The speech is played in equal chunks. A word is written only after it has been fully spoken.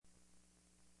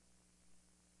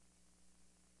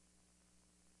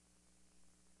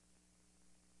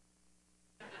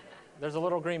There's a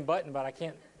little green button, but I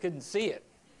couldn't see it.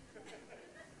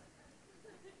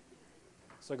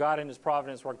 So God in His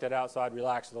providence worked that out so I'd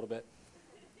relax a little bit.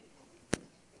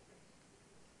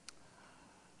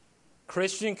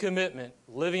 Christian commitment,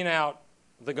 living out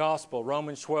the gospel,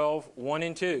 Romans 12, 1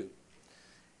 and 2.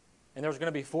 And there's going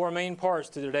to be four main parts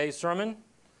to today's sermon.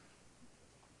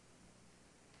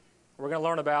 We're going to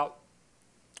learn about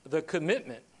the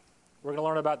commitment. We're going to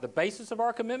learn about the basis of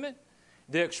our commitment,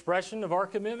 the expression of our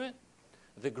commitment,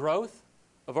 the growth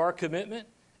of our commitment,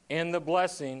 and the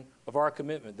blessing of our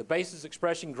commitment. The basis,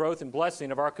 expression, growth, and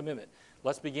blessing of our commitment.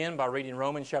 Let's begin by reading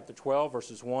Romans chapter 12,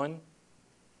 verses 1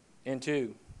 and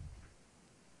 2.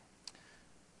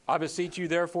 I beseech you,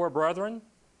 therefore, brethren,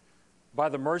 by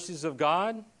the mercies of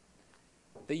God,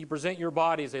 that you present your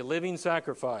bodies a living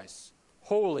sacrifice,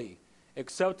 holy,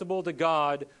 acceptable to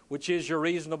God, which is your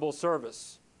reasonable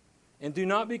service. And do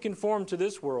not be conformed to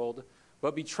this world,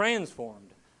 but be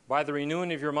transformed by the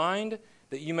renewing of your mind,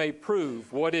 that you may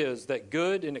prove what is that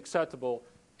good and acceptable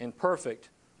and perfect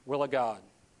will of God.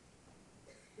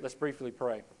 Let's briefly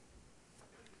pray.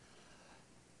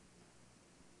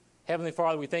 Heavenly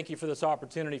Father, we thank you for this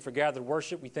opportunity for gathered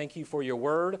worship. We thank you for your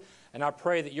word, and I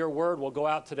pray that your word will go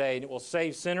out today and it will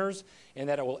save sinners and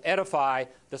that it will edify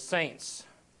the saints.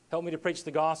 Help me to preach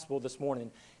the gospel this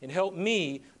morning, and help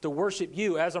me to worship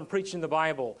you as I'm preaching the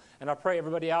Bible. And I pray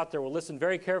everybody out there will listen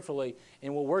very carefully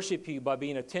and will worship you by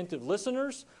being attentive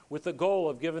listeners with the goal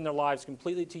of giving their lives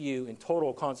completely to you in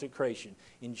total consecration.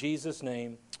 In Jesus'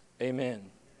 name,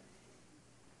 amen.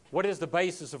 What is the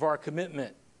basis of our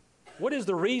commitment? What is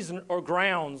the reason or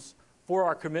grounds for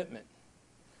our commitment?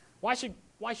 Why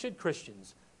should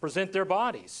Christians present their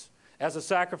bodies as a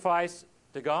sacrifice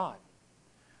to God?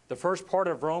 The first part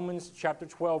of Romans chapter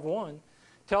 12, 1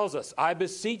 tells us, I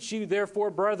beseech you, therefore,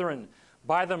 brethren,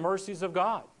 by the mercies of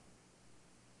God.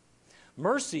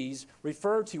 Mercies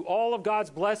refer to all of God's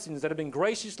blessings that have been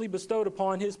graciously bestowed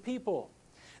upon His people.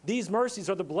 These mercies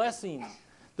are the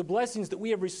blessings that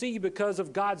we have received because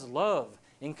of God's love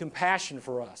and compassion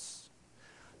for us.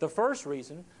 The first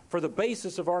reason for the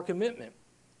basis of our commitment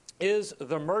is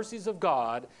the mercies of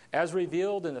God as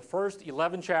revealed in the first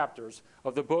 11 chapters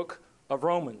of the book of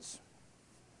Romans.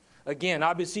 Again,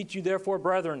 I beseech you, therefore,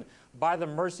 brethren, by the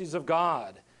mercies of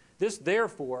God. This,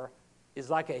 therefore, is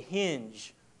like a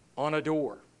hinge on a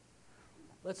door.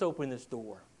 Let's open this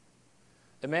door.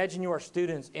 Imagine you are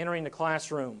students entering the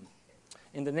classroom.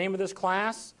 And the name of this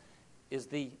class is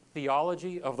the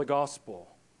theology of the gospel.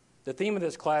 The theme of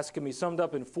this class can be summed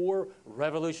up in four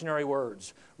revolutionary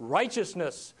words.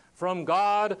 Righteousness from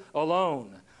God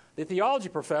alone. The theology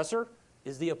professor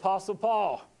is the Apostle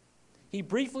Paul. He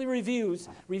briefly reviews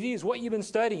what you've been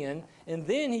studying, and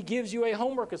then he gives you a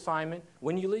homework assignment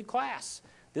when you leave class.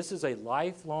 This is a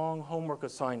lifelong homework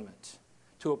assignment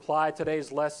to apply today's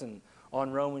lesson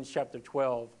on Romans chapter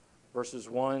 12, verses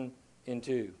 1 and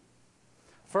 2.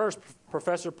 First,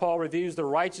 Professor Paul reviews the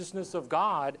righteousness of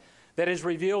God that is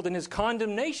revealed in His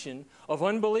condemnation of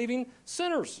unbelieving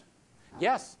sinners.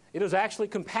 Yes, it is actually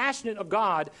compassionate of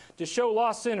God to show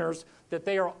lost sinners that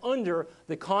they are under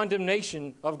the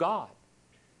condemnation of God.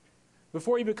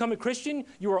 Before you become a Christian,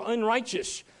 you are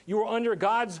unrighteous. You are under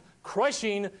God's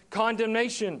crushing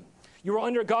condemnation. You are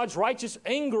under God's righteous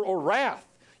anger or wrath.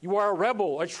 You are a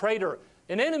rebel, a traitor,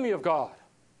 an enemy of God.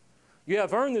 You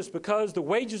have earned this because the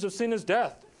wages of sin is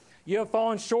death. You have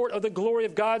fallen short of the glory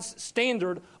of God's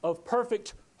standard of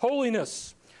perfect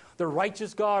holiness. The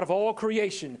righteous God of all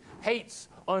creation hates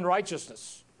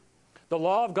unrighteousness. The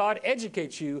law of God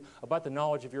educates you about the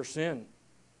knowledge of your sin.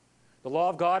 The law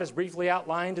of God, as briefly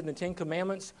outlined in the Ten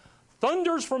Commandments,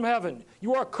 thunders from heaven.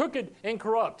 You are crooked and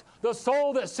corrupt. The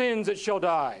soul that sins, it shall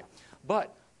die.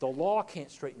 But the law can't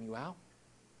straighten you out.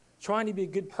 Trying to be a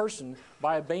good person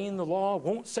by obeying the law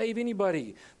won't save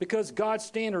anybody, because God's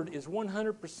standard is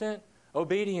 100%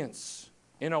 obedience.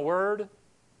 In a word,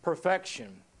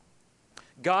 perfection.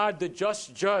 God, the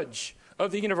just judge of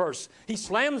the universe, He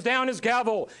slams down His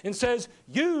gavel and says,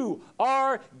 you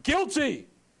are guilty.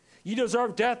 You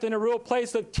deserve death in a real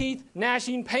place of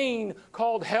teeth-gnashing pain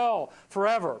called hell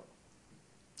forever.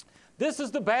 This is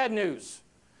the bad news.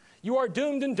 You are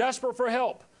doomed and desperate for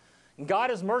help. And God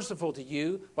is merciful to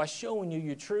you by showing you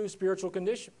your true spiritual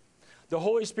condition. The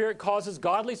Holy Spirit causes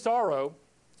godly sorrow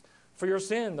for your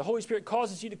sin. The Holy Spirit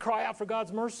causes you to cry out for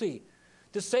God's mercy,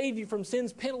 to save you from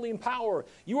sin's penalty and power.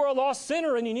 You are a lost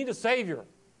sinner and you need a Savior.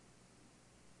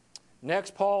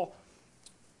 Next,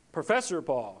 Professor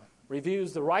Paul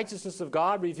reviews the righteousness of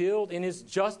God revealed in His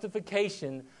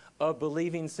justification of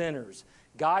believing sinners.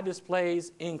 God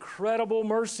displays incredible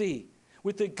mercy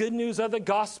with the good news of the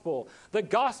gospel. The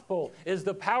gospel is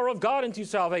the power of God unto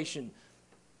salvation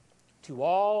to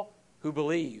all who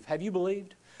believe. Have you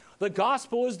believed? The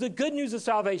gospel is the good news of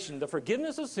salvation, the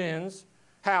forgiveness of sins.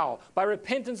 How? By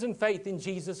repentance and faith in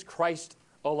Jesus Christ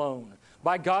alone.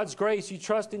 By God's grace, you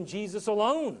trust in Jesus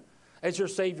alone as your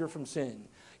Savior from sin.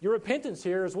 Your repentance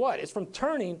here is what? It's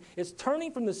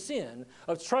turning from the sin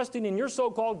of trusting in your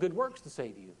so-called good works to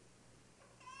save you.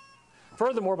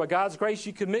 Furthermore, by God's grace,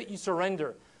 you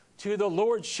surrender to the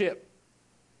lordship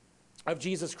of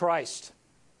Jesus Christ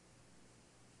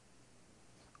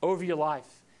over your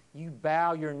life. You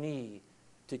bow your knee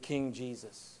to King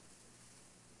Jesus.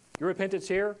 Your repentance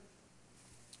here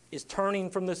is turning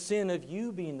from the sin of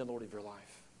you being the Lord of your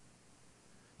life,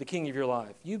 the King of your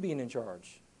life, you being in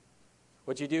charge.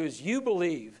 What you do is you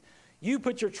believe, you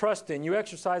put your trust in, you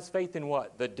exercise faith in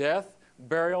what? The death,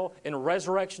 burial, and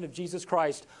resurrection of Jesus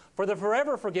Christ for the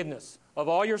forever forgiveness of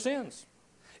all your sins.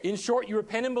 In short, you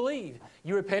repent and believe.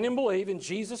 You repent and believe in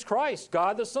Jesus Christ,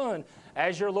 God the Son,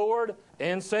 as your Lord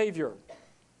and Savior.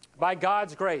 By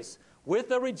God's grace,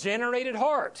 with a regenerated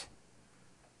heart,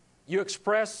 you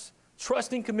express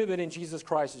trusting commitment in Jesus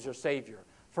Christ as your Savior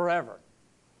forever.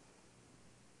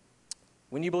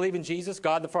 When you believe in Jesus,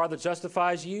 God the Father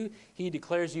justifies you. He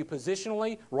declares you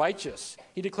positionally righteous.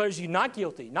 He declares you not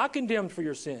guilty, not condemned for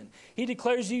your sin. He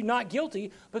declares you not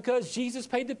guilty because Jesus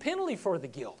paid the penalty for the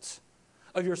guilt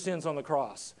of your sins on the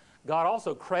cross. God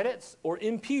also credits or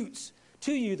imputes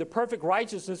to you the perfect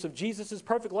righteousness of Jesus'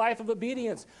 perfect life of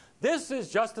obedience. This is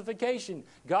justification.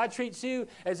 God treats you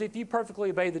as if you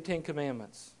perfectly obey the Ten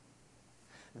Commandments.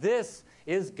 This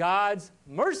is God's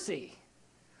mercy.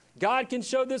 God can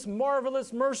show this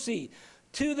marvelous mercy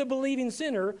to the believing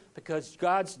sinner because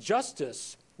God's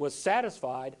justice was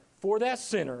satisfied for that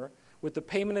sinner with the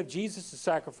payment of Jesus'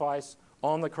 sacrifice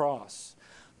on the cross.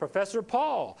 Professor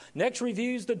Paul next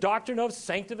reviews the doctrine of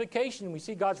sanctification. We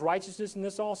see God's righteousness in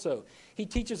this also. He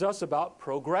teaches us about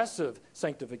progressive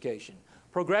sanctification.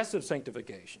 Progressive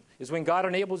sanctification is when God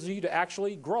enables you to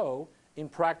actually grow in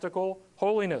practical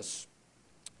holiness.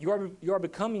 You are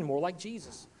becoming more like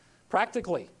Jesus,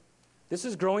 practically. This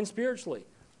is growing spiritually.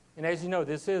 And as you know,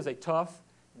 this is a tough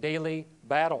daily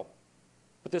battle.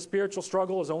 But this spiritual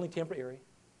struggle is only temporary.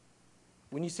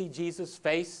 When you see Jesus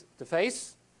face to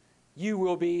face, you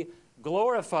will be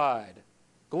glorified.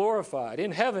 Glorified.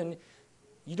 In heaven,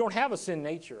 you don't have a sin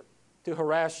nature to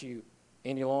harass you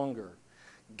any longer.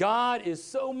 God is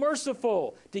so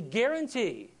merciful to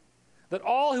guarantee that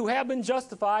all who have been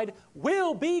justified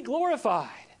will be glorified.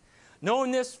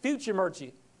 Knowing this future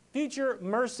mercy.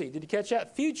 Did you catch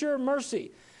that? Future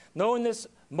mercy. Knowing this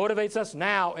motivates us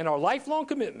now in our lifelong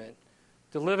commitment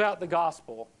to live out the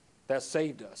gospel that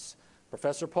saved us.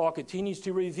 Professor Paul continues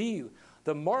to review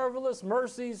the marvelous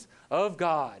mercies of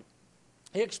God.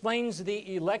 He explains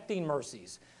the electing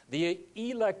mercies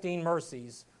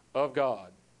of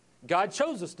God. God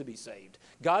chose us to be saved.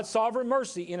 God's sovereign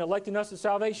mercy in electing us to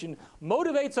salvation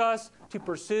motivates us to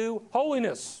pursue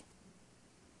holiness.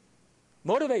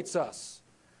 Motivates us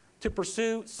to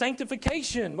pursue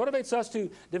sanctification. Motivates us to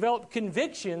develop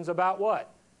convictions about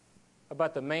what?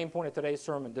 About the main point of today's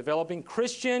sermon. Developing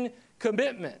Christian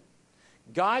commitment.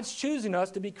 God's choosing us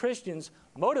to be Christians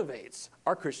motivates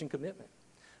our Christian commitment.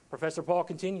 Professor Paul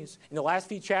continues. In the last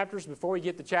few chapters, before we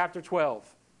get to chapter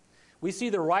 12, we see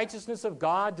the righteousness of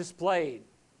God displayed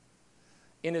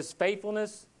in His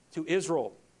faithfulness to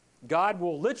Israel. God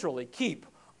will literally keep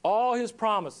all His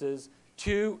promises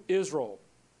to Israel.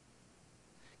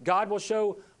 God will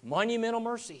show monumental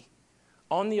mercy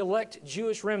on the elect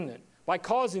Jewish remnant by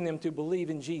causing them to believe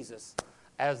in Jesus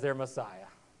as their Messiah.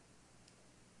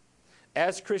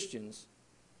 As Christians,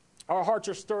 our hearts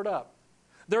are stirred up.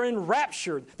 They're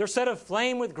enraptured. They're set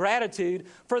aflame with gratitude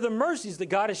for the mercies that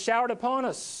God has showered upon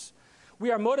us.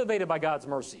 We are motivated by God's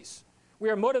mercies. We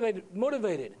are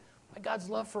motivated by God's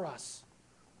love for us.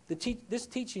 This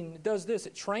teaching does this.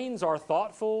 It trains our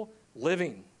thoughtful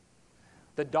living.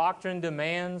 The doctrine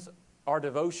demands our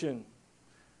devotion.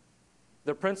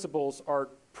 The principles are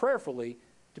prayerfully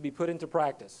to be put into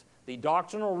practice. The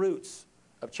doctrinal roots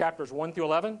of chapters 1 through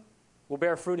 11 will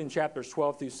bear fruit in chapters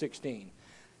 12 through 16.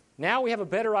 Now we have a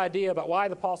better idea about why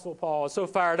the Apostle Paul is so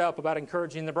fired up about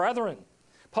encouraging the brethren.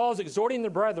 Paul is exhorting the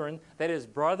brethren, that is,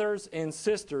 brothers and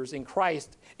sisters in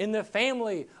Christ, in the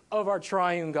family of our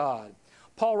triune God.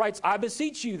 Paul writes, I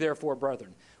beseech you, therefore,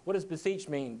 brethren. What does beseech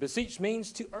mean? Beseech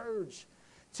means to urge,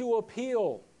 to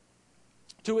appeal,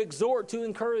 to exhort, to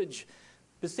encourage.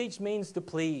 Beseech means to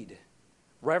plead.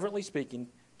 Reverently speaking,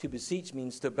 to beseech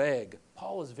means to beg.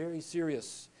 Paul is very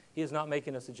serious. He is not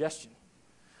making a suggestion.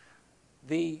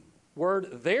 The word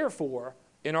therefore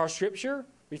in our scripture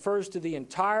refers to the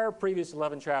entire previous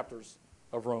 11 chapters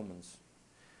of Romans.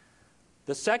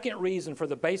 The second reason for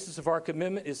the basis of our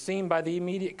commitment is seen by the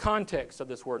immediate context of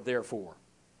this word, therefore.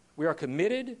 We are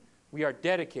committed, we are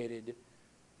dedicated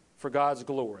for God's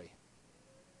glory.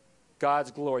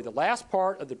 God's glory. The last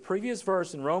part of the previous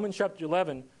verse in Romans chapter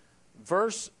 11,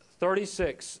 verse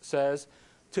 36 says,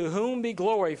 "To whom be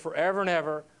glory forever and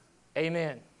ever.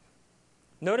 Amen."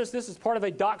 Notice this is part of a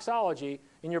doxology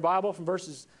in your Bible from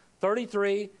verses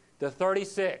 33 to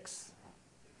 36.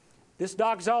 This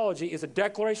doxology is a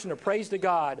declaration of praise to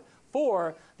God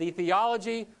for the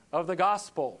theology of the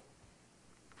gospel.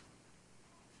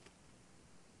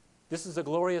 This is a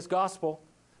glorious gospel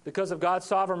because of God's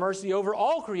sovereign mercy over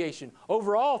all creation,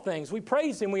 over all things. We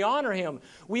praise Him, we honor Him,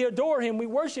 we adore Him, we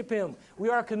worship Him, we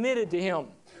are committed to Him.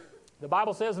 The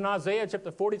Bible says in Isaiah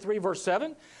chapter 43, verse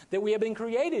 7, that we have been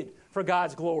created for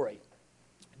God's glory.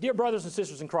 Dear brothers and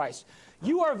sisters in Christ,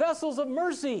 you are vessels of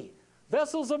mercy,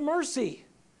 vessels of mercy.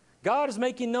 God is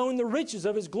making known the riches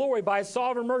of His glory by His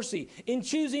sovereign mercy in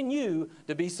choosing you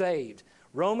to be saved.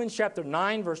 Romans chapter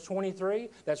 9, verse 23,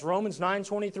 that's Romans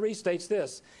 9:23, states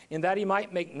this, "In that He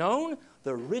might make known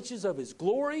the riches of His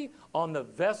glory on the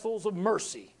vessels of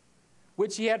mercy,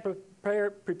 which He had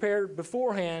prepared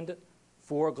beforehand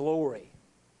for glory."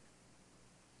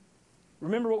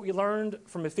 Remember what we learned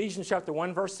from Ephesians chapter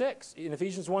 1, verse 6. In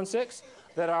Ephesians 1:6,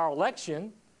 that our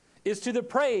election is to the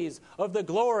praise of the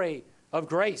glory of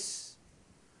grace.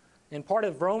 In part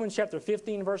of Romans chapter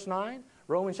 15, verse 9,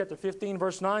 Romans chapter 15,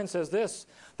 verse 9 says this,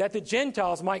 that the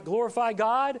Gentiles might glorify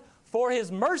God for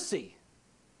His mercy.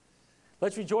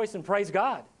 Let's rejoice and praise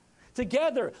God.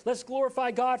 Together, let's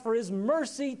glorify God for His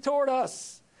mercy toward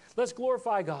us. Let's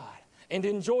glorify God and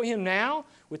enjoy Him now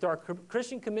with our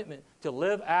Christian commitment to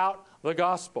live out the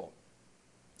gospel.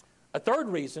 A third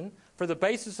reason for the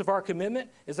basis of our commitment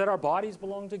is that our bodies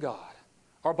belong to God.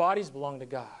 Our bodies belong to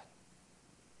God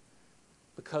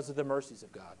because of the mercies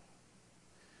of God.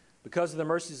 Because of the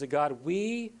mercies of God,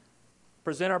 we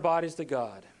present our bodies to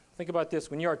God. Think about this.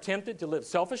 When you are tempted to live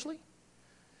selfishly,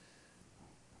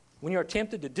 when you are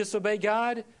tempted to disobey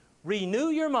God, renew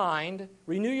your mind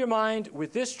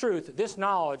with this truth, this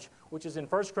knowledge, which is in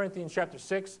 1 Corinthians chapter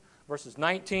 6, verses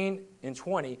 19 and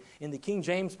 20. And the King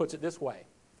James puts it this way.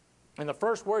 And the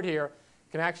first word here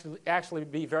can actually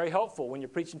be very helpful when you're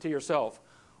preaching to yourself.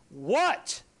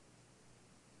 What?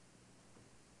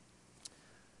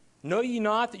 Know ye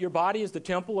not that your body is the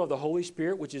temple of the Holy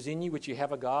Spirit, which is in you, which ye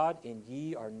have of God, and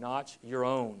ye are not your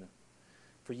own?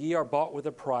 For ye are bought with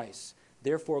a price.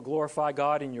 Therefore glorify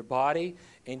God in your body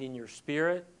and in your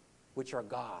spirit, which are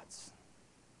God's.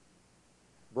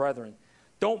 Brethren,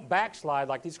 don't backslide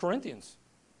like these Corinthians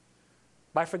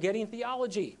by forgetting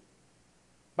theology,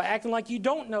 by acting like you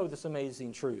don't know this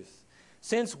amazing truth.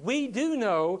 Since we do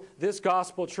know this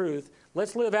gospel truth,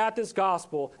 let's live out this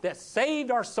gospel that saved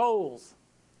our souls.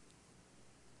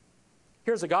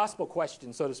 Here's a gospel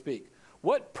question, so to speak.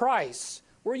 What price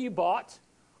were you bought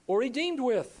or redeemed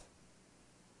with?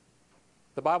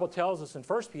 The Bible tells us in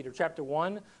 1 Peter chapter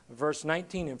 1, verse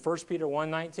 19, and 1 Peter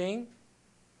 1:19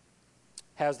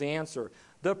 has the answer.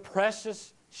 The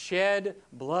precious shed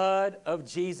blood of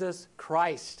Jesus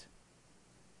Christ.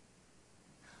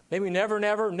 May we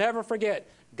never forget,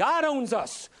 God owns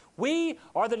us. We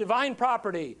are the divine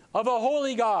property of a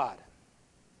holy God.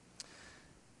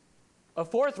 A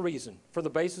fourth reason for the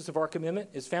basis of our commitment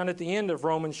is found at the end of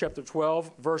Romans chapter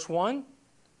 12, verse 1.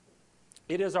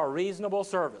 It is our reasonable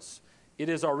service. It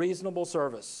is our reasonable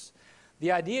service.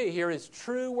 The idea here is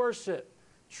true worship.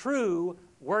 True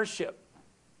worship.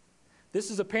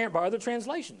 This is apparent by other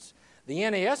translations. The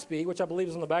NASB, which I believe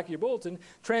is on the back of your bulletin,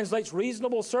 translates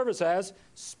reasonable service as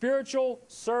spiritual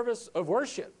service of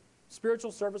worship.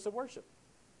 Spiritual service of worship.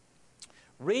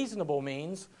 Reasonable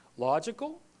means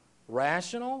logical,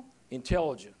 rational,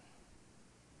 intelligent.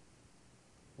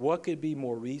 What could be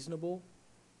more reasonable?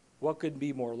 What could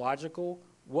be more logical?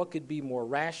 What could be more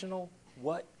rational?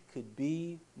 What could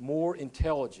be more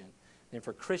intelligent than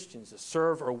for Christians to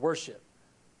serve or worship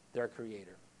their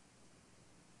Creator?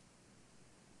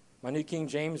 My New King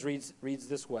James reads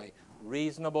this way,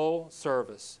 reasonable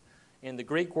service. And the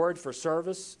Greek word for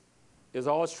service is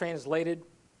always translated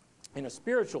in a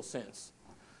spiritual sense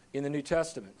in the New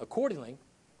Testament. Accordingly,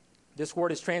 this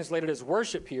word is translated as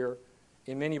worship here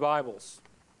in many Bibles.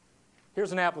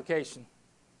 Here's an application.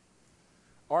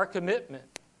 Our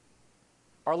commitment,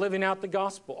 our living out the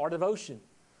gospel, our devotion,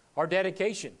 our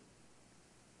dedication,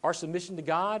 our submission to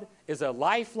God is a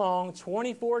lifelong,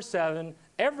 24/7,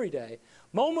 every day,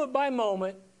 moment by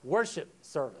moment worship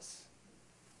service.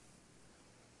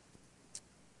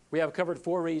 We have covered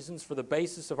 4 reasons for the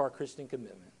basis of our Christian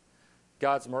commitment.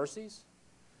 God's mercies.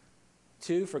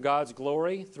 2, for God's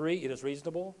glory. 3, it is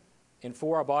reasonable. And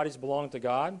 4, our bodies belong to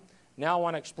God. Now I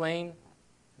want to explain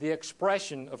the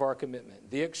expression of our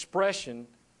commitment. The expression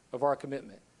of our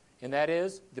commitment. And that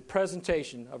is the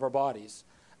presentation of our bodies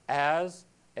as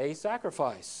a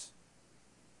sacrifice.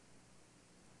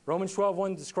 Romans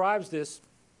 12:1 describes this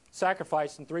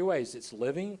sacrifice in 3 ways. It's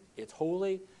living, it's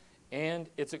holy, and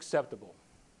it's acceptable.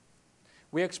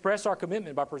 We express our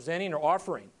commitment by presenting or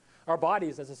offering our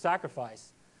bodies as a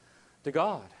sacrifice to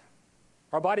God.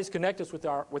 Our bodies connect us with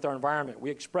our environment. We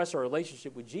express our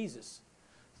relationship with Jesus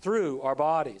through our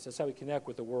bodies. That's how we connect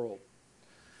with the world.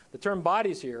 The term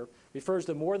bodies here refers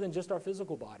to more than just our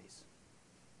physical bodies.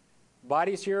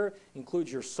 Bodies here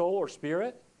includes your soul or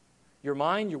spirit, your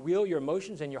mind, your will, your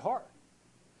emotions, and your heart.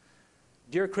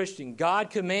 Dear Christian, God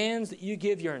commands that you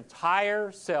give your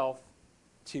entire self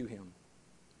to Him.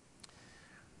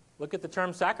 Look at the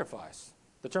term sacrifice.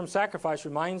 The term sacrifice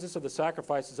reminds us of the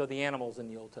sacrifices of the animals in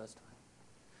the Old Testament.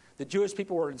 The Jewish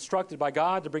people were instructed by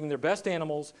God to bring their best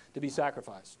animals to be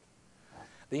sacrificed.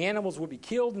 The animals would be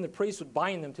killed, and the priest would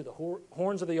bind them to the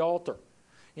horns of the altar.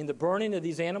 And the burning of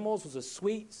these animals was a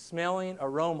sweet-smelling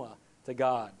aroma to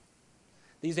God.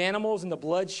 These animals and the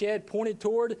blood shed pointed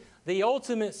toward the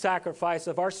ultimate sacrifice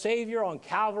of our Savior on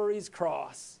Calvary's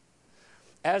cross.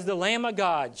 As the Lamb of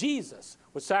God, Jesus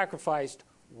was sacrificed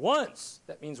once,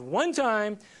 that means one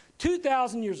time,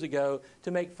 2,000 years ago,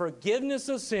 to make forgiveness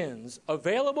of sins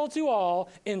available to all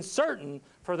and certain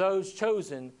for those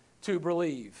chosen to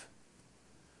believe.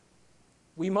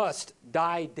 We must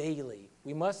die daily.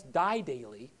 We must die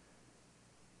daily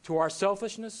to our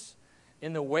selfishness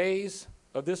in the ways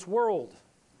of this world.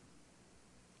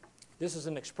 This is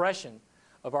an expression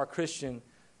of our Christian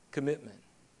commitment.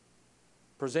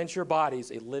 Present your bodies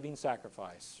a living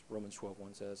sacrifice, Romans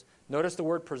 12:1 says. Notice the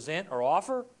word present or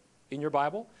offer in your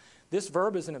Bible. This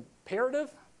verb is an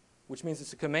imperative, which means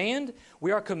it's a command.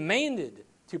 We are commanded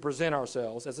to present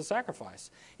ourselves as a sacrifice.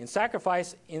 And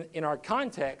sacrifice in our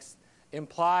context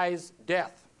implies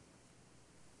death.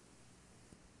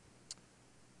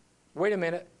 Wait a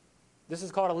minute. This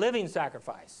is called a living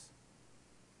sacrifice.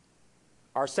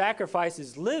 Our sacrifice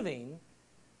is living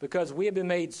because we have been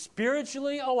made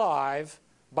spiritually alive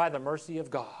by the mercy of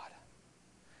God.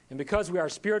 And because we are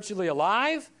spiritually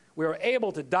alive, we are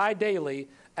able to die daily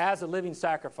as a living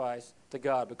sacrifice to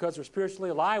God. Because we're spiritually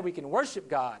alive, we can worship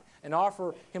God and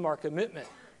offer Him our commitment.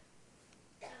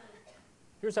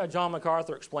 Here's how John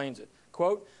MacArthur explains it.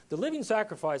 Quote, "The living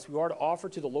sacrifice we are to offer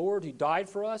to the Lord who died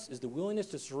for us is the willingness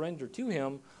to surrender to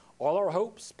Him all our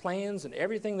hopes, plans, and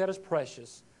everything that is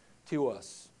precious to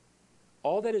us.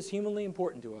 All that is humanly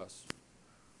important to us.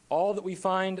 All that we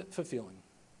find fulfilling.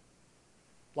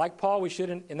 Like Paul, we should,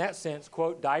 in that sense,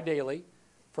 quote, die daily,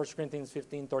 1 Corinthians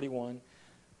 15:31,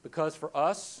 because for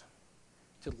us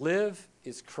to live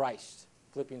is Christ,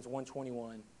 Philippians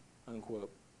 1:21,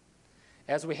 unquote.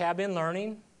 As we have been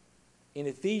learning in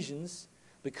Ephesians,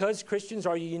 because Christians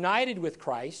are united with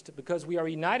Christ, because we are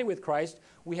united with Christ,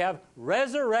 we have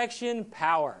resurrection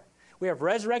power. We have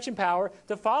resurrection power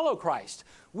to follow Christ.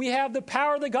 We have the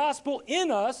power of the gospel in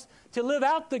us to live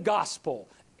out the gospel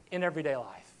in everyday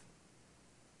life.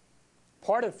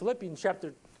 Part of Philippians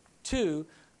chapter 2,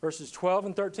 verses 12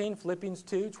 and 13, Philippians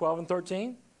 2, 12 and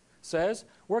 13, says,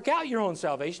 "Work out your own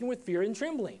salvation with fear and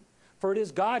trembling, for it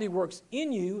is God who works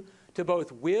in you to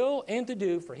both will and to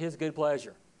do for His good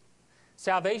pleasure."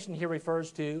 Salvation here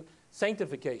refers to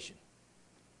sanctification.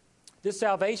 This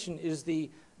salvation is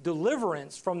the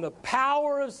deliverance from the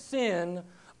power of sin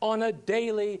on a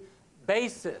daily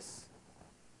basis.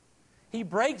 He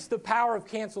breaks the power of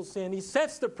canceled sin. He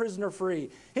sets the prisoner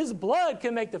free. His blood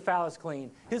can make the foulest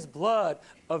clean. His blood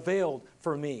availed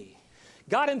for me.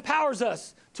 God empowers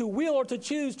us to will or to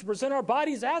choose to present our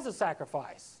bodies as a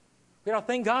sacrifice. We ought to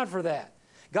thank God for that.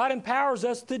 God empowers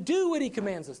us to do what He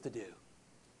commands us to do.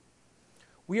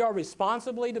 We are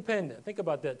responsibly dependent. Think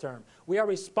about that term. We are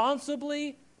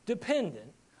responsibly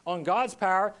dependent on God's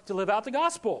power to live out the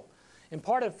gospel. In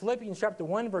part of Philippians chapter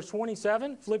 1, verse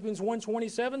 27, Philippians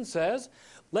 1:27 says,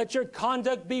 "Let your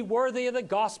conduct be worthy of the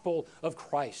gospel of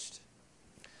Christ."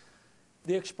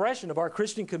 The expression of our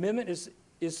Christian commitment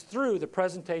is through the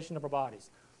presentation of our bodies.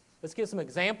 Let's give some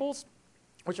examples,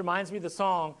 which reminds me of the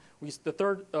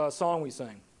third song we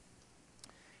sang.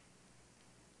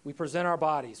 We present our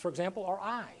bodies. For example, our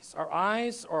eyes. Our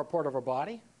eyes are a part of our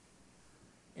body.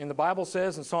 And the Bible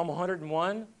says in Psalm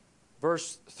 101,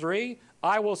 verse 3,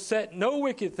 "I will set no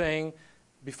wicked thing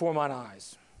before mine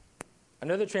eyes."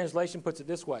 Another translation puts it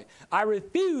this way, "I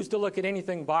refuse to look at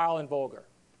anything vile and vulgar."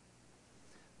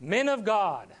 Men of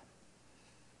God,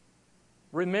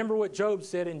 remember what Job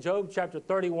said in Job chapter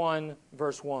 31,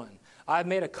 verse 1. I have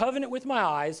made a covenant with my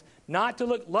eyes not to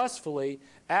look lustfully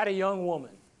at a young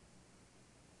woman.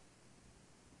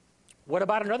 What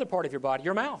about another part of your body?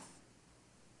 Your mouth.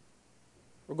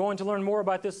 We're going to learn more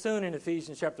about this soon in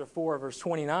Ephesians chapter 4, verse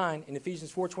 29. In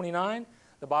Ephesians 4:29,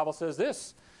 the Bible says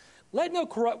this, let no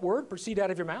corrupt word proceed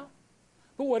out of your mouth,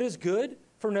 but what is good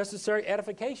for necessary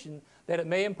edification, that it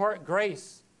may impart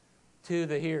grace to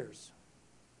the hearers.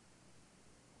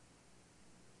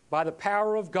 By the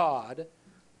power of God,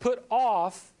 put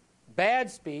off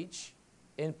bad speech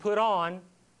and put on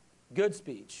good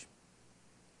speech.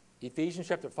 Ephesians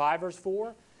chapter 5, verse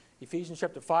 4. Ephesians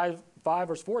chapter 5,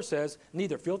 verse 4 says,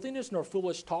 neither filthiness nor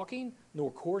foolish talking nor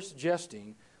coarse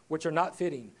jesting, which are not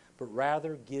fitting, but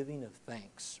rather giving of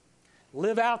thanks.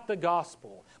 Live out the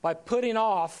gospel by putting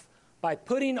off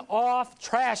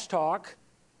trash talk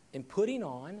and putting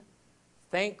on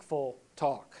thankful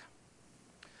talk.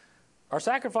 Our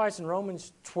sacrifice in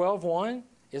Romans 12:1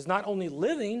 is not only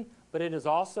living, but it is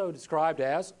also described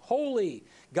as holy.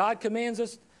 God commands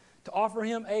us to offer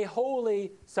him a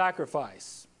holy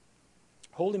sacrifice.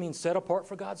 Holy means set apart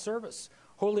for God's service.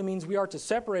 Holy means we are to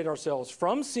separate ourselves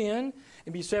from sin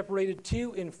and be separated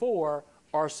to and for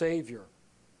our Savior.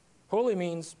 Holy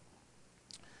means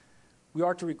we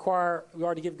are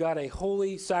to give God a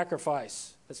holy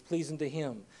sacrifice that's pleasing to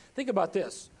him. Think about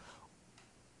this.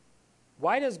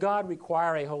 Why does God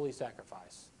require a holy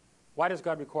sacrifice? Why does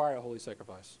God require a holy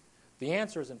sacrifice? The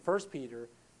answer is in 1 Peter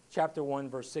chapter 1,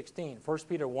 verse 16. 1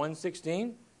 Peter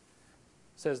 1:16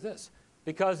 says this,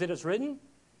 because it is written,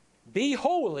 be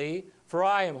holy, for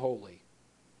I am holy.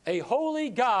 A holy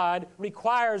God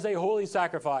requires a holy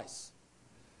sacrifice.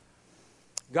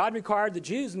 God required the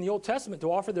Jews in the Old Testament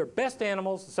to offer their best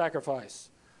animals to sacrifice.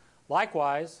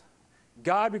 Likewise,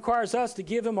 God requires us to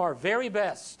give him our very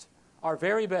best. Our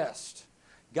very best.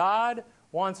 God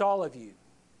wants all of you.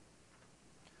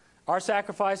 Our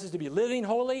sacrifice is to be living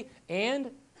holy,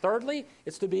 and thirdly,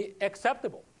 it's to be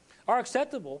acceptable. Our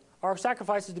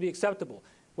sacrifice is to be acceptable.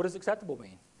 What does acceptable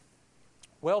mean?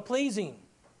 Well-pleasing,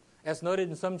 as noted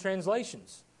in some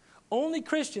translations. Only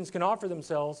Christians can offer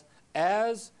themselves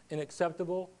as an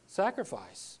acceptable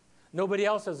sacrifice. Nobody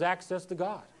else has access to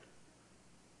God.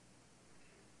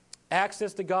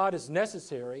 Access to God is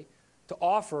necessary to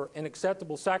offer an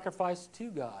acceptable sacrifice to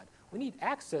God. We need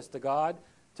access to God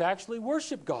to actually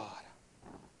worship God.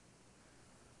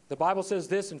 The Bible says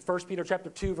this in 1 Peter chapter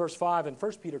 2, verse 5, and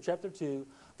 1 Peter chapter 2,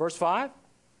 verse 5,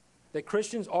 that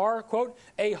Christians are, quote,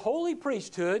 a holy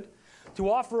priesthood to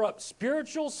offer up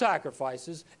spiritual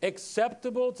sacrifices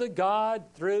acceptable to God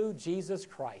through Jesus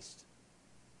Christ.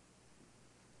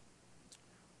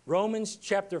 Romans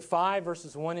chapter 5,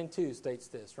 verses 1 and 2 states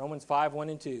this. Romans 5, 1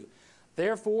 and 2.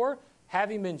 Therefore,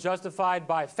 having been justified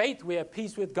by faith, we have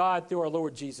peace with God through our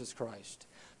Lord Jesus Christ,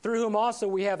 through whom also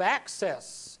we have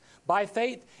access by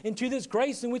faith into this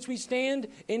grace in which we stand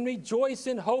and rejoice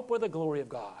in hope of the glory of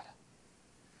God.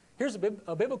 Here's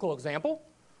a biblical example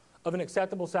of an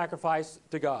acceptable sacrifice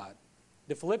to God.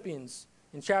 The Philippians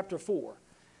in chapter 4.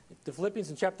 The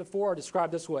Philippians in chapter 4 are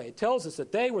described this way. It tells us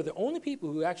that they were the only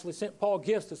people who actually sent Paul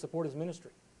gifts to support his ministry.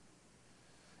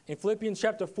 In Philippians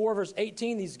chapter 4, verse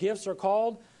 18, these gifts are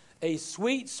called a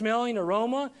sweet-smelling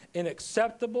aroma, an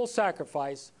acceptable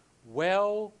sacrifice,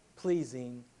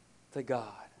 well-pleasing to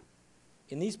God.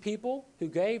 And these people who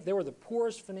gave, they were the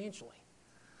poorest financially.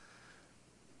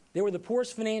 They were the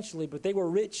poorest financially, but they were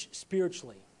rich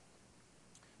spiritually.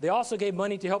 They also gave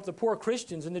money to help the poor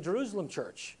Christians in the Jerusalem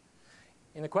church.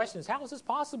 And the question is, how is this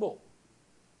possible?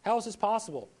 How is this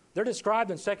possible? They're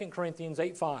described in 2 Corinthians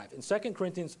 8:5. In 2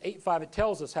 Corinthians 8:5, it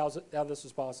tells us how this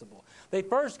is possible. They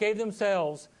first gave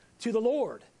themselves to the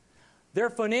Lord. Their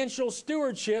financial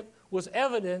stewardship was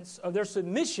evidence of their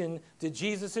submission to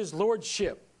Jesus'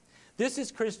 lordship. This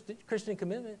is Christian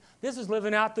commitment. This is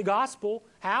living out the gospel.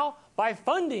 How? By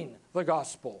funding the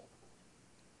gospel.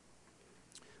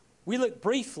 We look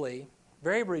briefly,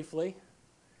 very briefly,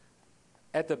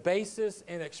 at the basis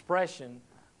and expression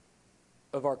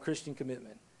of our Christian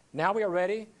commitment. Now we are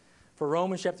ready for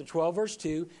Romans chapter 12, verse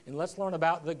 2, and let's learn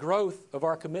about the growth of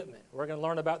our commitment. We're going to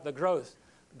learn about the growth.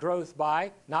 Growth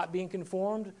by not being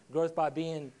conformed, growth by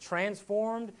being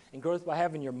transformed, and growth by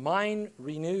having your mind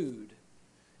renewed.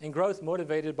 And growth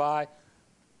motivated by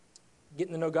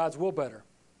getting to know God's will better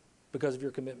because of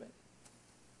your commitment.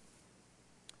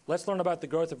 Let's learn about the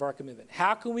growth of our commitment.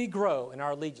 How can we grow in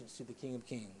our allegiance to the King of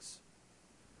Kings?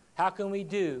 How can we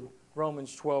do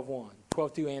Romans 12:1?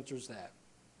 12:2 answers that.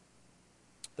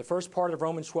 The first part of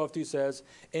Romans 12:2 says,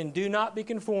 and do not be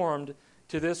conformed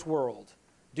to this world.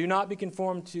 Do not be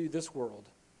conformed to this world.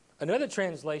 Another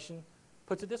translation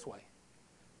puts it this way.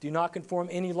 Do not conform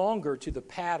any longer to the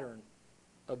pattern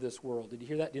of this world. Did you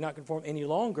hear that? Do not conform any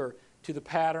longer to the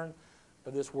pattern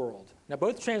of this world. Now,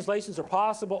 both translations are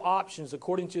possible options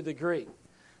according to the Greek.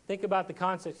 Think about the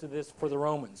context of this for the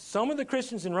Romans. Some of the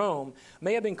Christians in Rome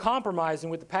may have been compromising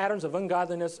with the patterns of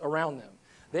ungodliness around them.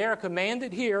 They are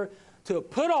commanded here to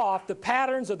put off the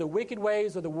patterns of the wicked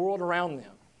ways of the world around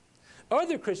them.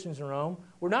 Other Christians in Rome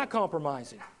were not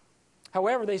compromising.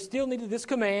 However, they still needed this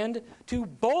command to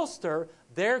bolster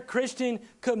their Christian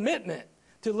commitment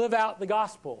to live out the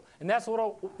gospel. And that's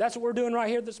what we're doing right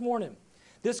here this morning.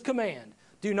 This command,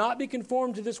 do not be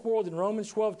conformed to this world in Romans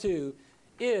 12:2,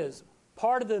 is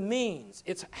part of the means.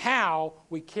 It's how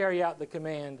we carry out the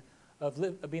command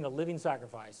of being a living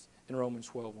sacrifice in Romans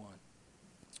 12:1.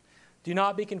 Do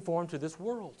not be conformed to this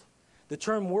world. The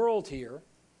term world here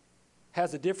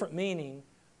has a different meaning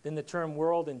than the term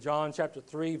world in John chapter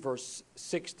 3, verse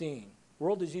 16.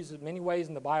 World is used in many ways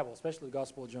in the Bible, especially the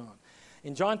Gospel of John.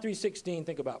 In John 3:16,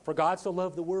 think about, for God so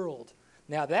loved the world.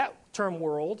 Now that term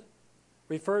world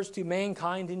refers to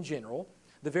mankind in general,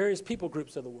 the various people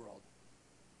groups of the world.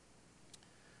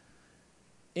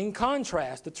 In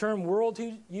contrast, the term world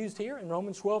used here in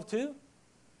Romans 12:2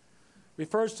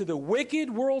 refers to the wicked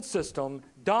world system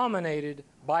dominated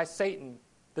by Satan,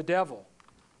 the devil.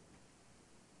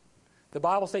 The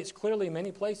Bible states clearly in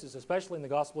many places, especially in the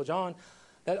Gospel of John,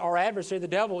 that our adversary, the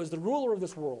devil, is the ruler of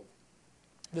this world,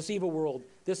 this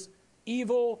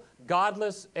evil,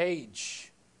 godless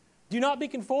age. Do not be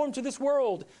conformed to this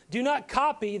world. Do not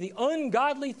copy the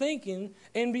ungodly thinking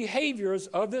and behaviors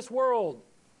of this world.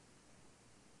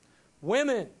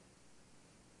 Women,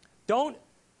 don't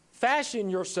fashion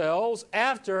yourselves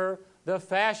after the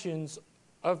fashions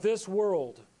of this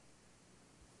world.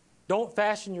 Don't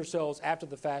fashion yourselves after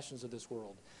the fashions of this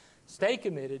world. Stay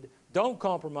committed. Don't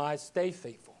compromise. Stay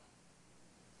faithful.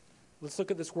 Let's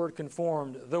look at this word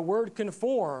conformed. The word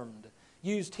conformed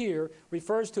used here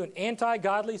refers to an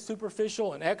anti-godly,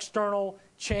 superficial, and external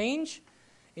change.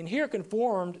 And here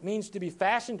conformed means to be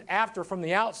fashioned after from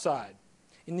the outside.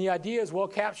 And the idea is well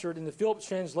captured in the Phillips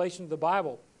translation of the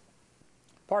Bible,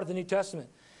 part of the New Testament,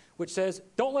 which says,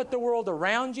 don't let the world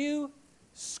around you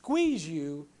squeeze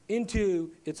you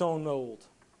into its own mold.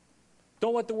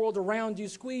 Don't let the world around you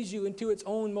squeeze you into its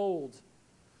own mold.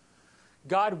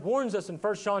 God warns us in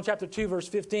 1 John chapter 2, verse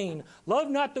 15, love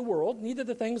not the world, neither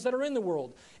the things that are in the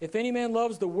world. If any man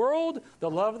loves the world, the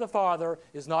love of the Father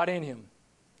is not in him.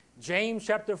 James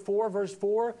chapter 4, verse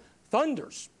 4,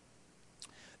 thunders.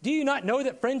 Do you not know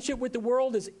that friendship with the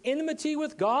world is enmity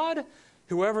with God?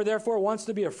 Whoever therefore wants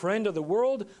to be a friend of the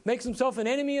world makes himself an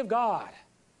enemy of God.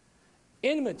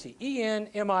 Enmity,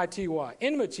 E-N-M-I-T-Y.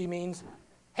 Enmity means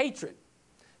hatred.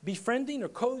 Befriending or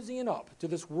cozying up to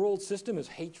this world system is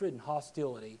hatred and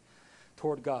hostility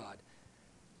toward God.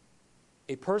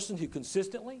 A person who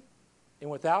consistently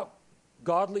and without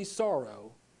godly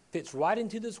sorrow fits right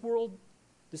into this world,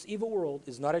 this evil world,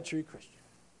 is not a true Christian.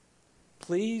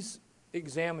 Please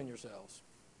examine yourselves.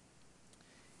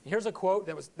 Here's a quote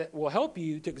that will help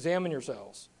you to examine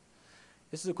yourselves.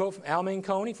 This is a quote from Al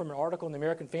Manconi from an article in the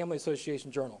American Family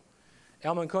Association Journal.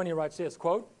 Al Manconi writes this,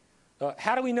 quote,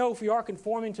 how do we know if we are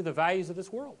conforming to the values of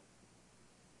this world?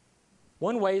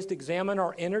 One way is to examine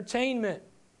our entertainment.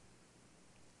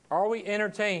 Are we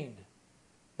entertained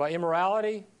by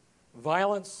immorality,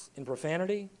 violence, and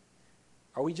profanity?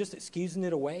 Are we just excusing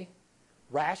it away,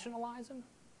 rationalizing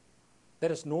that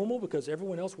it's normal because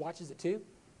everyone else watches it too?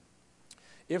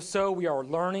 If so, we are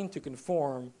learning to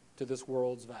conform to this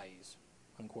world's values,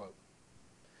 unquote.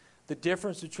 The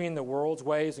difference between the world's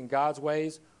ways and God's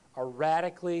ways are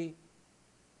radically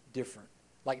different,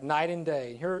 like night and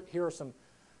day. Here are some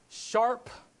sharp,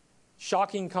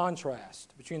 shocking contrasts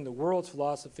between the world's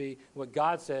philosophy and what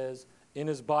God says in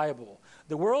His Bible.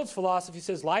 The world's philosophy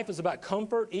says life is about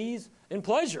comfort, ease, and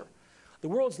pleasure. The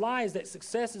world's lie is that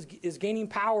success is gaining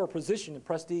power, position, and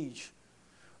prestige.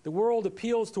 The world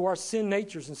appeals to our sin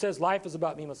natures and says life is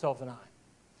about me, myself, and I.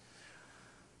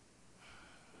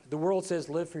 The world says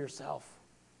live for yourself.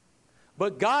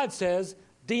 But God says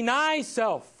deny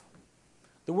self.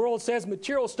 The world says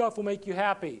material stuff will make you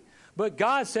happy. But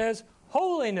God says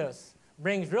holiness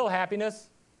brings real happiness.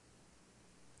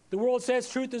 The world says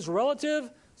truth is relative,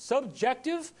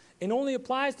 subjective, and only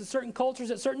applies to certain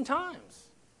cultures at certain times.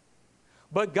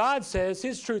 But God says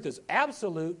His truth is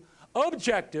absolute,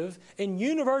 objective, and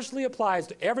universally applies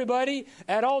to everybody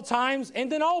at all times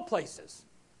and in all places.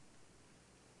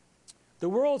 The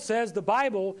world says the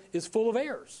Bible is full of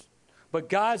errors. But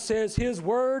God says His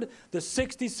Word, the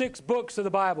 66 books of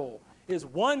the Bible, is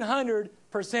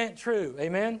 100% true.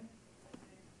 Amen?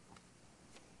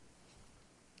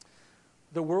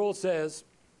 the world says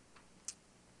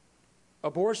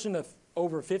abortion of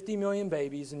over 50 million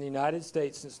babies in the United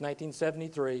States since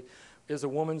 1973 is a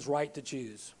woman's right to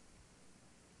choose.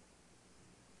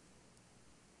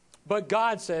 But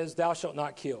God says, thou shalt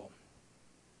not kill.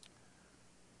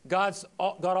 God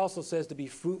also says to be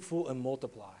fruitful and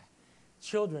multiply.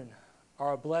 Children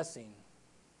are a blessing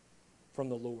from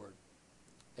the Lord.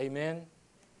 Amen?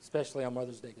 Especially on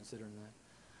Mother's Day, considering that.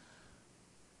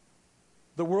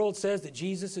 The world says that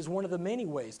Jesus is one of the many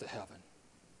ways to heaven.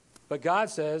 But God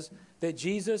says that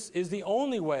Jesus is the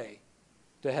only way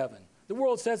to heaven. The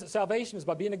world says that salvation is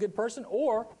by being a good person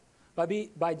or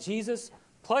by Jesus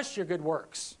plus your good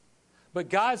works. But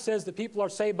God says that people are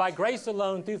saved by grace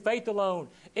alone, through faith alone,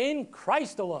 in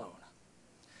Christ alone.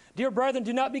 Dear brethren,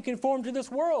 do not be conformed to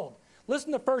this world.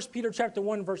 Listen to 1 Peter chapter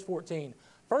 1, verse 14.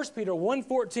 1 Peter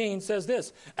 1:14 says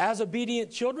this, as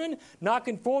obedient children, not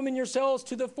conforming yourselves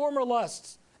to the former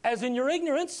lusts, as in your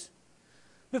ignorance.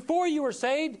 Before you were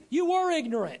saved, you were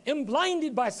ignorant and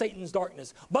blinded by Satan's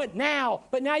darkness. But now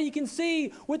you can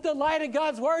see with the light of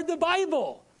God's word, the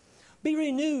Bible. Be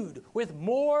renewed with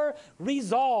more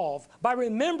resolve by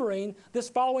remembering this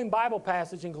following Bible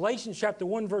passage in Galatians chapter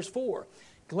 1, verse 4.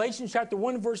 Galatians chapter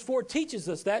 1, verse 4 teaches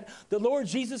us that the Lord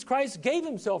Jesus Christ gave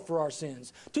himself for our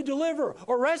sins to deliver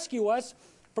or rescue us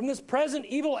from this present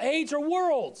evil age or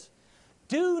world.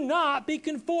 Do not be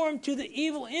conformed to the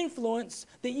evil influence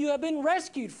that you have been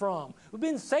rescued from. We've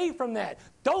been saved from that.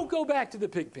 Don't go back to the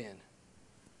pig pen.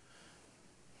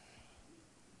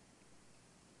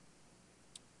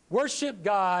 Worship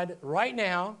God right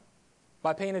now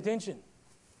by paying attention.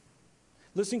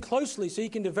 Listen closely so you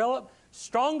can develop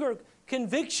stronger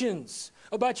convictions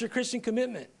about your Christian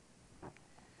commitment.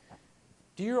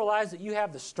 Do you realize that you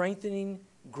have the strengthening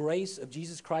grace of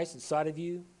Jesus Christ inside of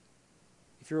you?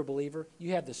 If you're a believer,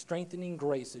 you have the strengthening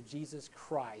grace of Jesus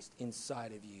Christ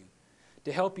inside of you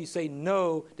to help you say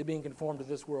no to being conformed to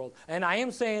this world. And I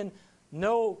am saying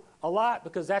no a lot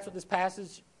because that's what this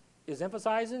passage is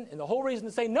emphasizing. And the whole reason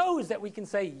to say no is that we can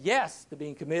say yes to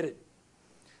being committed.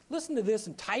 Listen to this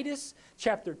in Titus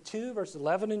chapter 2, verse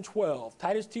 11 and 12.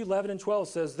 Titus 2, 11 and 12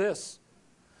 says this,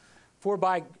 For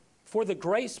the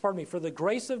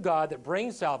grace of God that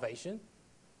brings salvation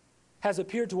has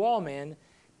appeared to all men,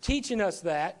 teaching us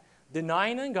that,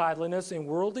 denying ungodliness and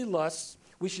worldly lusts,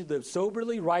 we should live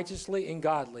soberly, righteously, and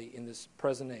godly in this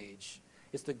present age.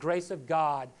 It's the grace of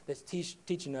God that's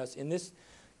teaching us. In this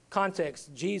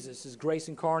context, Jesus is grace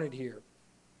incarnate here.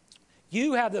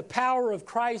 You have the power of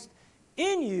Christ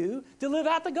in you to live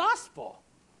out the gospel.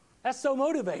 That's so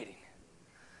motivating.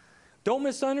 Don't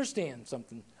misunderstand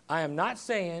something. I am not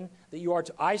saying that you are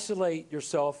to isolate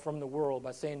yourself from the world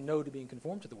by saying no to being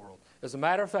conformed to the world. As a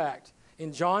matter of fact,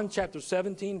 in John chapter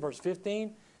 17, verse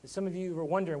 15, and some of you are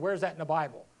wondering, where's that in the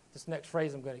Bible? This next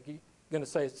phrase I'm going to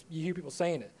say, you hear people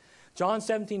saying it. John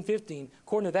 17, 15,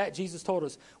 according to that, Jesus told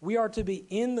us, we are to be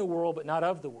in the world, but not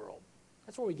of the world.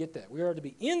 That's where we get that. We are to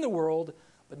be in the world,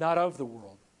 but not of the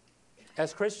world.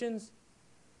 As Christians,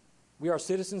 we are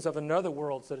citizens of another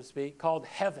world, so to speak, called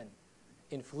heaven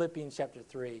in Philippians chapter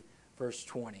 3, verse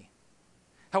 20.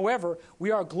 However,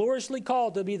 we are gloriously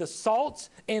called to be the salt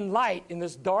and light in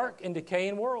this dark and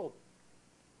decaying world.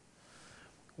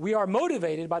 We are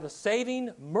motivated by the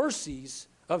saving mercies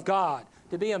of God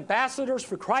to be ambassadors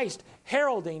for Christ,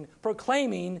 heralding,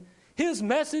 proclaiming His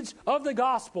message of the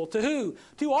gospel to who?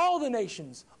 To all the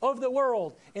nations of the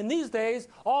world. In these days,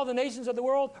 all the nations of the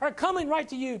world are coming right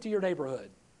to you, to your neighborhood.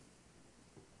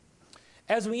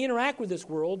 As we interact with this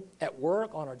world, at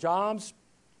work, on our jobs,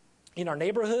 in our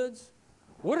neighborhoods,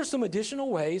 what are some additional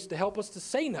ways to help us to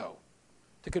say no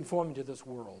to conforming to this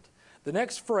world? The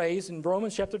next phrase in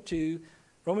Romans chapter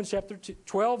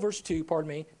 12, verse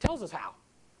 2, tells us how.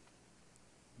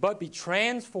 But be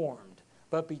transformed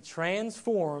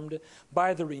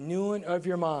by the renewing of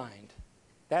your mind.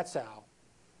 That's how.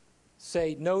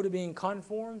 Say no to being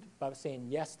conformed by saying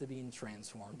yes to being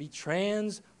transformed. Be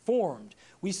transformed.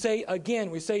 We say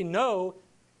no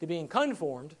to being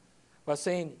conformed by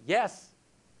saying yes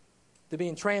to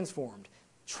being transformed.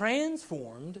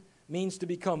 Transformed means to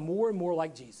become more and more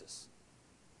like Jesus.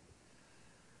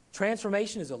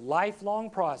 Transformation is a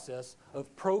lifelong process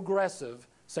of progressive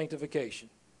sanctification.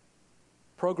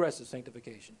 Progressive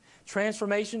sanctification.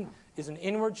 Transformation is an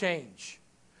inward change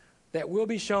that will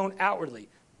be shown outwardly.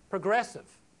 Progressive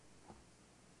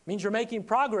means you're making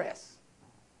progress.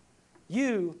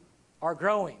 You are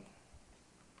growing.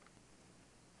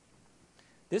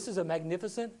 This is a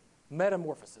magnificent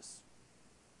metamorphosis.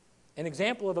 An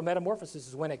example of a metamorphosis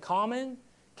is when a common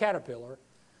caterpillar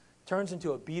turns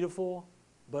into a beautiful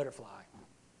butterfly.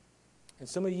 And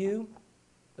some of you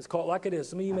Let's call it like it is.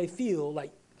 Some of you may feel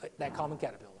like that common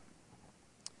caterpillar.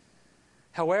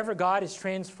 However, God is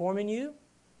transforming you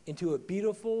into a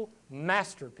beautiful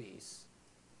masterpiece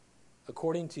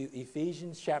according to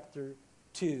Ephesians chapter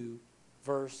 2,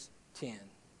 verse 10.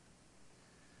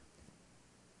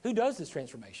 Who does this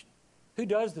transformation? Who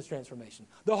does this transformation?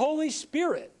 The Holy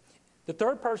Spirit, the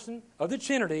third person of the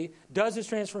Trinity, does this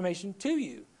transformation to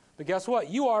you. But guess what?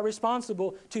 You are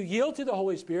responsible to yield to the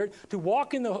Holy Spirit, to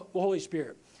walk in the Holy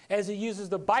Spirit, as He uses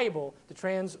the Bible to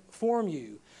transform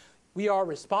you. We are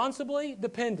responsibly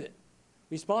dependent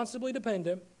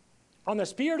on the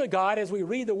Spirit of God as we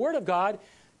read the Word of God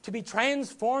to be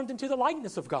transformed into the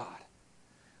likeness of God.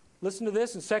 Listen to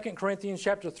this in 2 Corinthians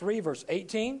chapter 3, verse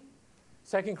 18.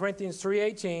 2 Corinthians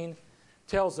 3:18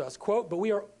 tells us, quote, But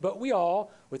we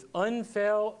all, with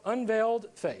unveiled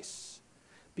face,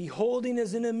 beholding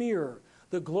as in a mirror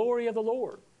the glory of the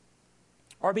Lord,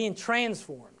 are being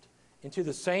transformed into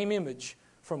the same image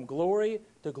from glory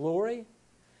to glory,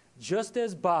 just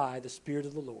as by the Spirit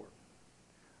of the Lord.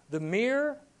 The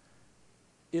mirror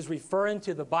is referring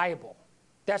to the Bible.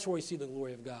 That's where we see the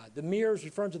glory of God. The mirror is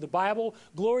referring to the Bible.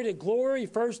 Glory to glory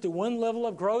refers to one level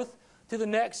of growth to the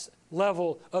next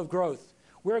level of growth.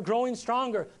 We're growing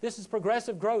stronger. This is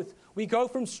progressive growth. We go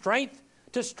from strength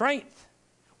to strength.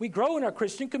 We grow in our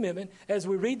Christian commitment as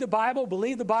we read the Bible,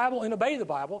 believe the Bible, and obey the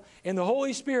Bible. And the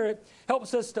Holy Spirit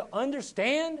helps us to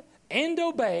understand and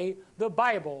obey the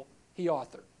Bible He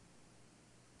authored.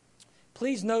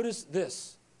 Please notice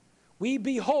this. We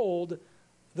behold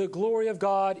the glory of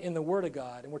God in the Word of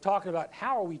God. And we're talking about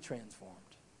how are we transformed.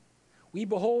 We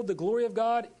behold the glory of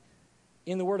God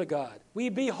in the Word of God. We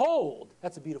behold.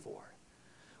 That's a beautiful word.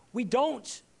 We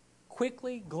don't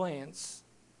quickly glance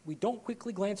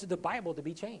at the Bible to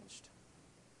be changed.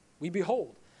 We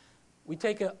behold. We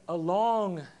take a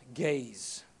long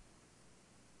gaze.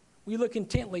 We look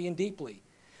intently and deeply.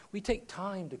 We take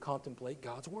time to contemplate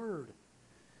God's Word.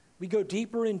 We go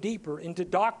deeper and deeper into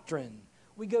doctrine.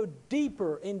 We go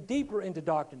deeper and deeper into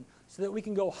doctrine so that we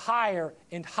can go higher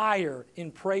and higher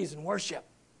in praise and worship.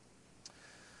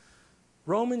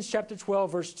 Romans chapter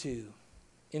 12, verse 2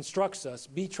 instructs us,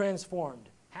 be transformed.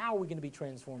 How are we going to be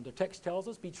transformed? The text tells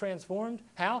us, be transformed.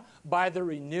 How? By the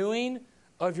renewing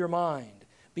of your mind.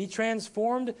 Be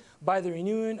transformed by the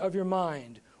renewing of your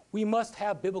mind. We must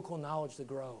have biblical knowledge to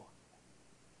grow.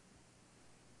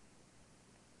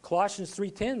 Colossians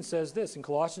 3:10 says this, in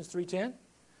Colossians 3:10,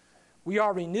 we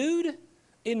are renewed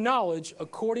in knowledge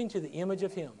according to the image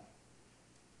of Him.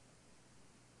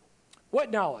 What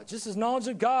knowledge? This is knowledge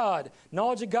of God,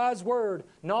 knowledge of God's Word,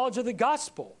 knowledge of the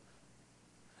gospel.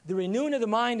 The renewing of the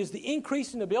mind is the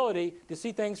increase in ability to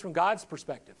see things from God's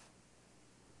perspective.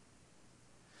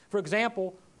 For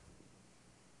example,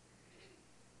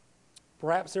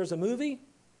 perhaps there's a movie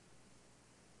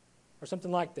or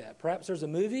something like that. Perhaps there's a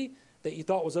movie that you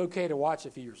thought was okay to watch a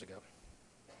few years ago.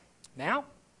 Now,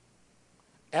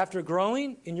 after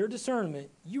growing in your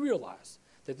discernment, you realize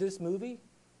that this movie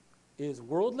is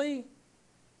worldly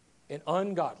and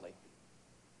ungodly.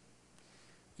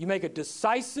 You make a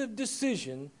decisive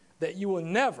decision that you will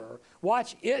never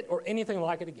watch it or anything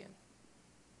like it again.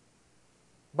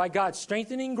 By God's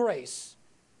strengthening grace,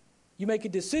 you make a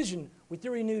decision with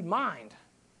your renewed mind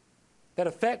that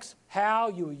affects how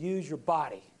you will use your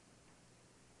body.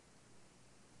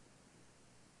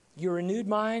 Your renewed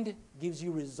mind gives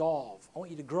you resolve. I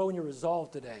want you to grow in your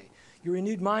resolve today. Your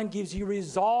renewed mind gives you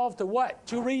resolve to what?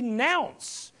 To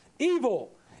renounce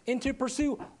evil and to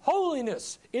pursue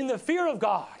holiness in the fear of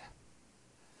God.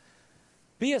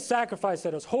 Be a sacrifice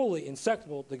that is holy and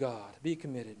acceptable to God. Be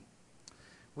committed.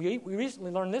 We recently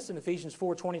learned this in Ephesians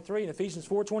 4:23. In Ephesians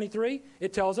 4:23,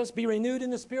 it tells us, be renewed in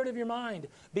the spirit of your mind.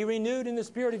 Be renewed in the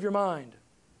spirit of your mind.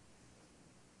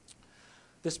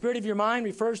 The spirit of your mind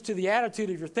refers to the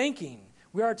attitude of your thinking.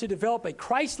 We are to develop a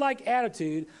Christ-like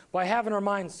attitude by having our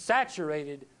minds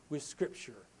saturated with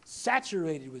Scripture.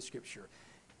 Saturated with Scripture.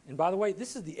 And by the way,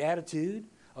 this is the attitude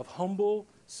of humble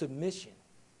submission.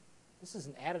 This is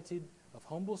an attitude of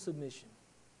humble submission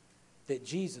that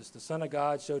Jesus, the Son of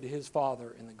God, showed to His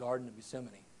Father in the Garden of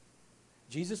Gethsemane.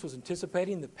 Jesus was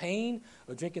anticipating the pain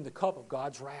of drinking the cup of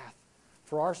God's wrath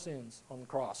for our sins on the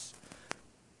cross.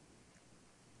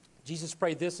 Jesus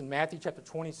prayed this in Matthew chapter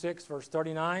 26, verse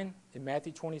 39. In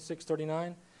Matthew 26,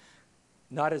 39,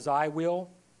 not as I will,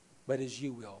 but as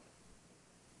you will.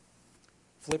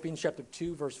 Philippians chapter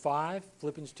 2, verse 5.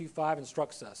 Philippians 2:5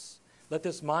 instructs us, let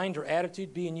this mind or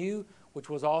attitude be in you, which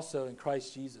was also in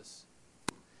Christ Jesus.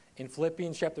 In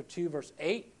Philippians chapter 2, verse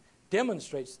 8,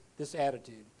 demonstrates this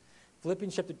attitude.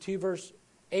 Philippians chapter 2, verse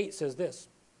 8 says this,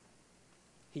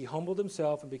 He humbled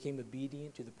Himself and became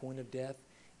obedient to the point of death,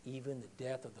 even the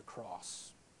death of the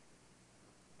cross.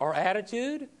 Our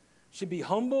attitude should be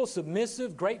humble,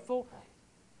 submissive, grateful.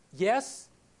 Yes,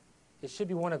 it should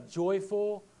be one of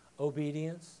joyful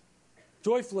obedience.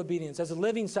 Joyful obedience as a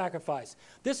living sacrifice.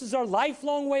 This is our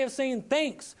lifelong way of saying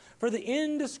thanks for the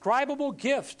indescribable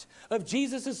gift of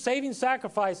Jesus' saving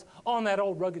sacrifice on that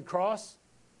old rugged cross.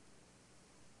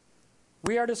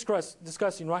 We are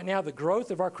discussing right now the growth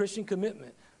of our Christian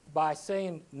commitment by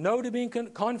saying no to being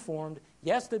conformed,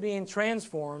 yes to being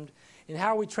transformed. And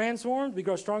how are we transformed? We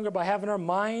grow stronger by having our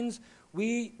minds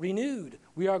renewed.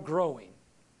 We are growing.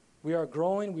 We are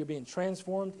growing. We are being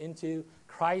transformed into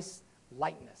Christ's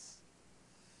likeness.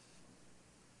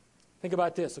 Think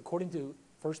about this. According to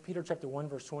 1 Peter chapter 1,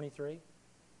 verse 23,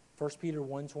 1 Peter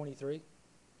 1:23,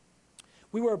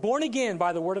 we were born again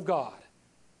by the word of God.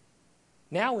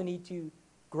 Now we need to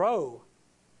grow,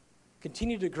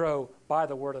 continue to grow by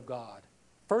the word of God.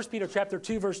 1 Peter chapter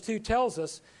 2, verse 2 tells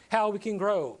us how we can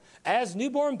grow. As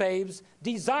newborn babes,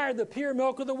 desire the pure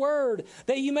milk of the word,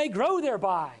 that you may grow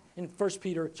thereby. In 1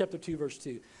 Peter chapter 2, verse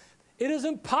 2. It is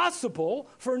impossible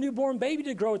for a newborn baby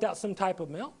to grow without some type of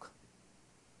milk.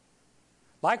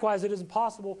 Likewise, it is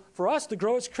impossible for us to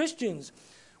grow as Christians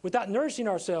without nourishing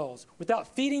ourselves, without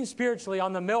feeding spiritually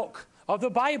on the milk of the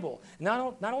Bible.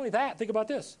 Not only that, think about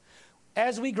this.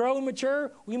 As we grow and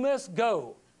mature, we must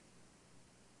go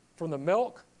from the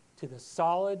milk to the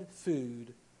solid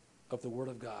food of the Word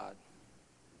of God.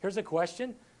 Here's a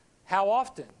question. How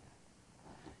often?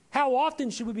 How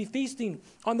often should we be feasting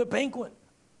on the banquet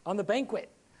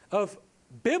of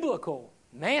biblical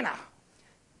manna?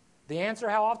 The answer,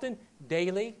 how often?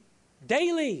 Daily.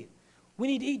 Daily. We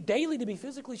need to eat daily to be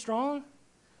physically strong.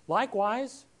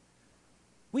 Likewise,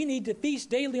 we need to feast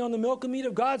daily on the milk and meat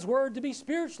of God's Word to be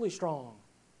spiritually strong.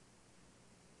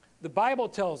 The Bible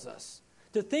tells us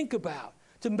to think about,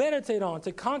 to meditate on,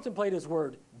 to contemplate His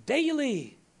Word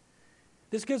daily.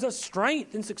 This gives us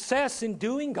strength and success in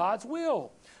doing God's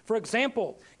will. For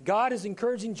example, God is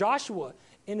encouraging Joshua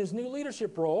in his new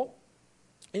leadership role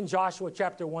in Joshua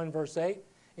chapter 1, verse 8.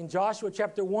 In Joshua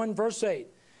chapter 1, verse 8,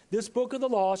 this book of the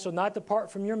law shall not depart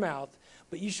from your mouth,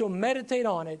 but you shall meditate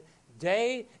on it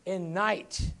day and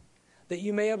night, that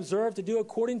you may observe to do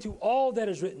according to all that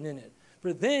is written in it.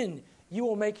 For then you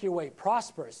will make your way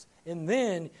prosperous, and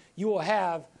then you will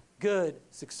have good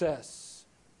success.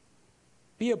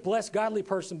 Be a blessed, godly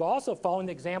person, but also following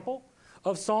the example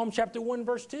of Psalm chapter 1,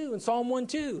 verse 2, and Psalm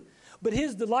 1:2. But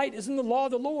his delight is in the law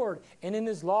of the Lord, and in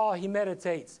his law he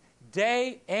meditates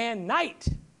day and night.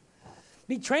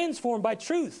 Be transformed by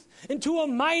truth into a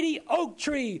mighty oak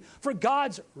tree for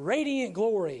God's radiant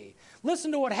glory.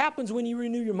 Listen to what happens when you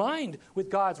renew your mind with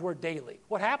God's word daily.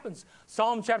 What happens?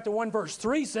 Psalm chapter 1, verse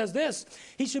 3 says this: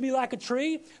 He shall be like a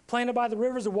tree planted by the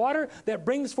rivers of water that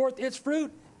brings forth its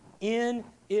fruit in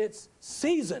its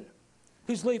season,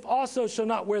 whose leaf also shall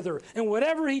not wither, and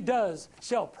whatever he does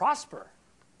shall prosper.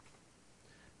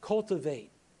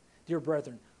 Cultivate, dear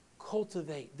brethren,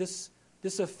 cultivate this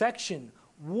affection.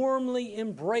 Warmly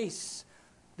embrace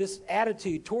this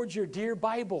attitude towards your dear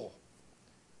Bible.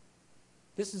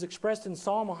 This is expressed in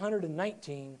Psalm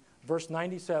 119, verse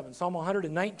 97. Psalm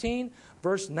 119,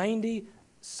 verse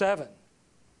 97.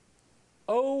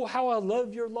 Oh, how I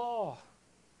love your law.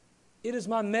 It is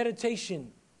my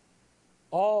meditation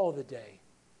all the day.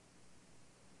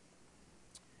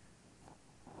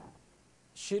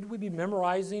 Should we be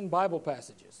memorizing Bible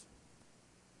passages?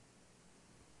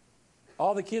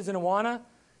 All the kids in Awana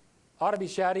ought to be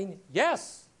shouting,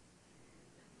 yes.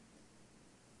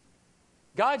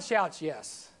 God shouts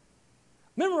yes.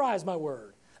 Memorize my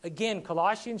word. Again,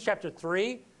 Colossians chapter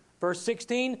 3, verse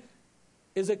 16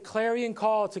 is a clarion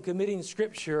call to committing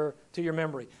Scripture to your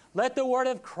memory. Let the word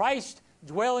of Christ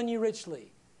dwell in you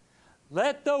richly.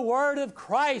 Let the word of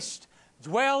Christ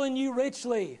dwell in you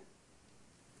richly.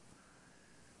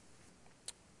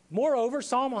 Moreover,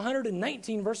 Psalm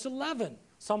 119, verse 11.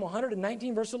 Psalm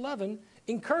 119, verse 11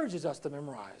 encourages us to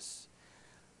memorize.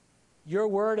 Your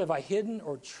word have I hidden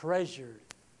or treasured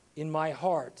in my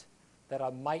heart that I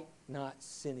might not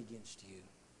sin against you.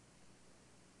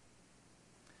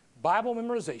 Bible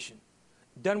memorization,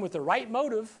 done with the right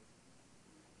motive,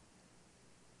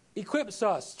 equips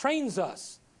us, trains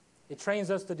us. It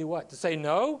trains us to do what? To say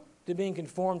no to being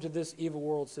conformed to this evil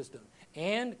world system.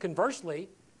 And conversely,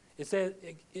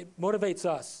 it motivates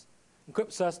us,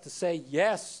 equips us to say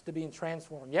yes to being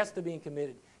transformed, yes to being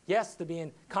committed, yes to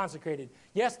being consecrated,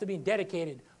 yes to being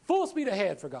dedicated, full speed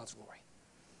ahead for God's glory.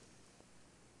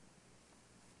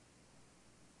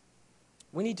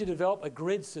 We need to develop a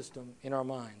grid system in our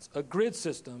minds, a grid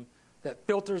system that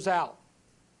filters out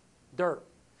dirt,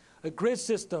 a grid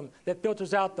system that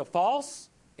filters out the false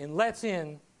and lets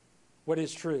in what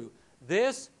is true.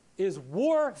 This is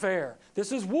warfare.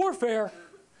 This is warfare.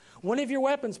 One of your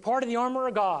weapons, part of the armor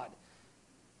of God,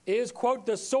 is, quote,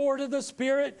 the sword of the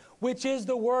Spirit, which is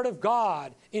the Word of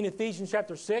God, in Ephesians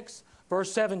chapter 6,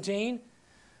 verse 17.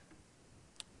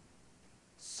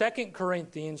 2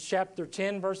 Corinthians chapter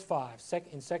 10, verse 5.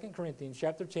 In 2 Corinthians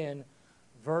chapter 10,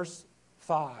 verse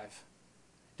 5,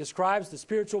 describes the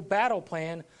spiritual battle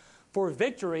plan for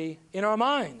victory in our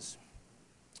minds.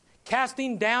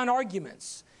 Casting down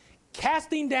arguments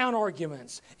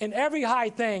and every high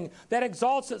thing that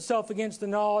exalts itself against the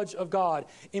knowledge of God,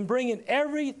 and bringing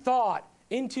every thought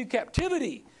into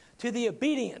captivity to the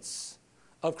obedience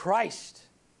of Christ.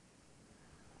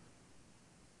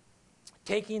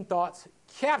 Taking thoughts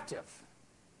captive.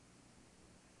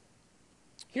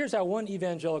 Here's how one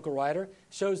evangelical writer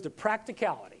shows the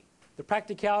practicality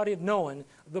of knowing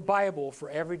the Bible for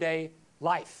everyday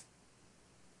life.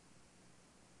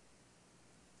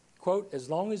 Quote, as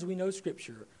long as we know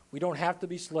Scripture, we don't have to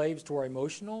be slaves to our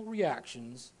emotional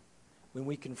reactions when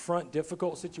we confront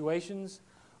difficult situations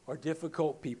or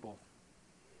difficult people.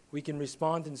 We can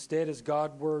respond instead as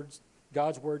God's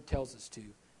Word tells us to.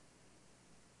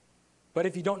 But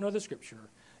if you don't know the Scripture,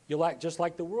 you'll act just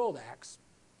like the world acts.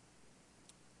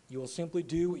 You will simply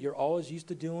do what you're always used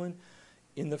to doing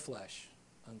in the flesh,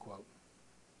 unquote.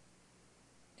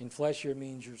 In flesh here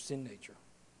means your sin nature.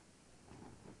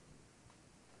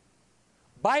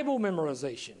 Bible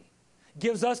memorization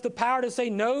gives us the power to say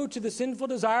no to the sinful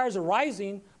desires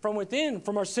arising from within,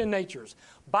 from our sin natures.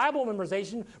 Bible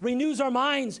memorization renews our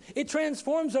minds. It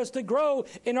transforms us to grow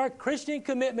in our Christian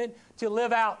commitment to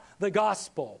live out the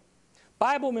gospel.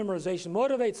 Bible memorization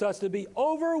motivates us to be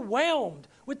overwhelmed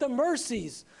with the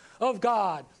mercies of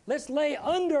God. Let's lay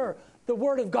under the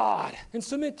Word of God and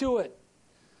submit to it.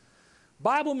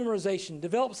 Bible memorization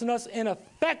develops in us an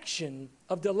affection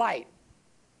of delight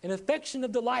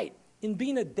in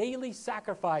being a daily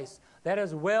sacrifice that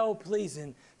is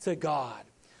well-pleasing to God.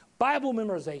 Bible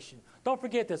memorization, don't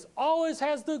forget this, always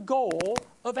has the goal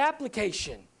of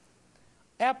application.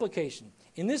 Application.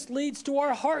 And this leads to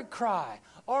our heart cry.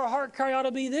 Our heart cry ought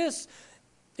to be this.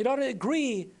 It ought to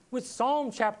agree with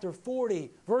Psalm chapter 40,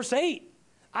 verse 8.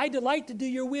 I delight to do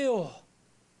your will,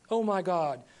 oh my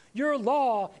God. Your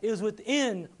law is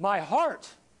within my heart.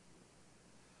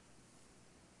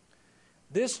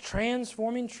 This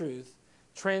transforming truth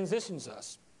transitions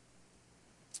us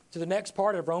to the next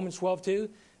part of Romans 12:2.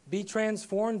 Be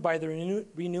transformed by the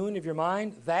renewing of your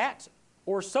mind, that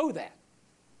or so that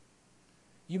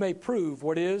you may prove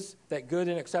what is that good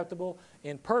and acceptable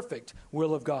and perfect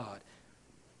will of God.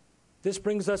 This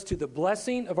brings us to the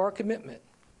blessing of our commitment.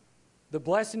 The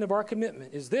blessing of our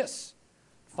commitment is this: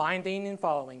 finding and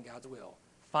following God's will.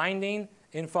 Finding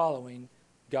and following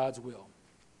God's will.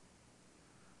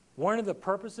 One of the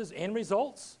purposes and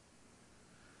results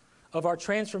of our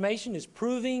transformation is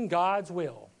proving God's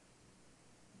will.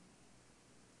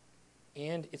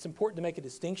 And it's important to make a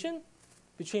distinction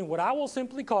between what I will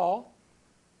simply call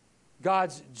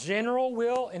God's general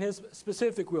will and His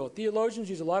specific will. Theologians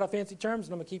use a lot of fancy terms,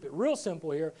 and I'm going to keep it real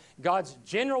simple here. God's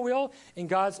general will and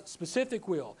God's specific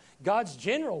will. God's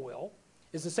general will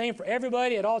is the same for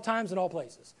everybody at all times and all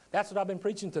places. That's what I've been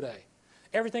preaching today.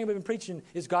 Everything we've been preaching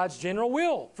is God's general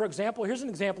will. For example, here's an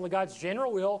example of God's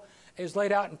general will is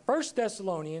laid out in 1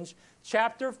 Thessalonians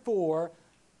chapter 4,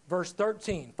 verse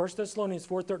 13. 1 Thessalonians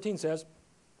 4:13 says,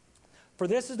 for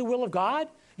this is the will of God,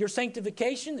 your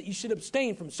sanctification, that you should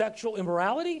abstain from sexual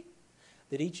immorality,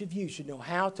 that each of you should know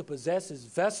how to possess his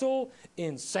vessel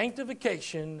in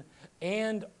sanctification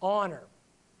and honor.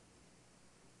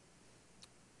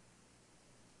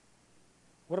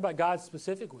 What about God's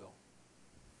specific will?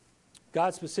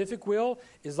 God's specific will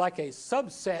is like a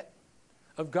subset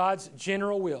of God's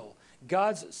general will.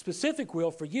 God's specific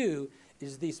will for you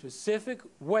is the specific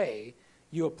way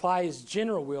you apply His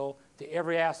general will to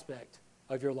every aspect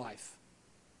of your life.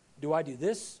 Do I do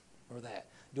this or that?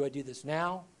 Do I do this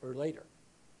now or later?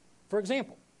 For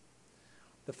example,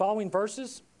 the following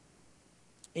verses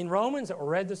in Romans that were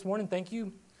read this morning, thank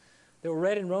you, that were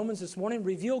read in Romans this morning,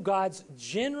 reveal God's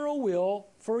general will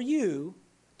for you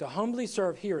to humbly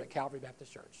serve here at Calvary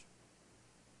Baptist Church.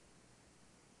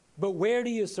 But where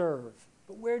do you serve?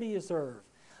 But where do you serve?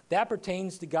 That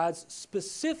pertains to God's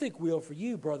specific will for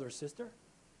you, brother or sister,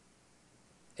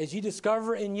 as you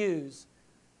discover and use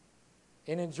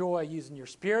and enjoy using your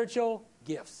spiritual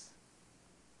gifts.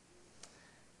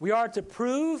 We are to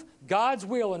prove God's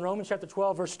will in Romans chapter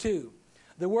 12, verse 2.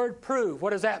 The word prove,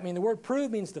 what does that mean? The word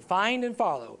prove means to find and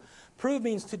follow. Prove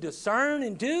means to discern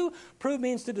and do. Prove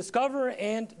means to discover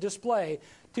and display.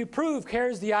 To prove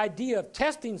carries the idea of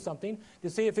testing something to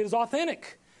see if it is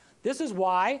authentic. This is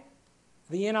why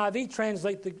the NIV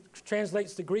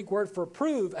translates the Greek word for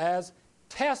prove as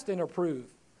test and approve.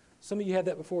 Some of you had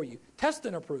that before you. Test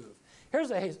and approve.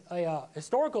 Here's a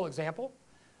historical example.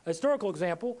 A historical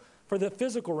example for the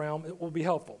physical realm. It will be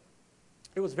helpful.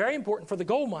 It was very important for the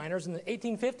gold miners in the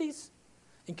 1850s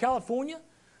in California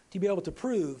to be able to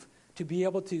prove, to be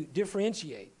able to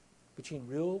differentiate between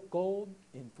real gold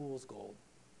and fool's gold.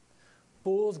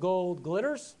 Fool's gold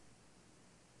glitters,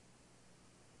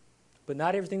 but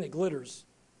not everything that glitters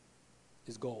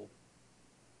is gold.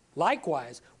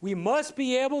 Likewise, we must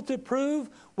be able to prove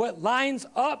what lines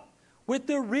up with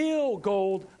the real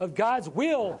gold of God's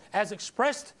will as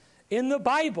expressed in the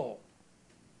Bible.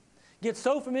 Get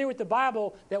so familiar with the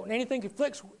Bible that when anything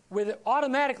conflicts with it,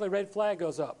 automatically a red flag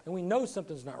goes up, and we know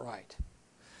something's not right.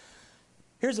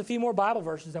 Here's a few more Bible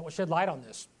verses that will shed light on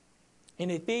this. In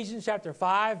Ephesians chapter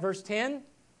 5, verse 10,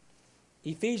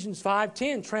 Ephesians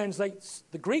 5:10 translates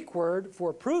the Greek word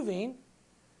for proving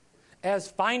as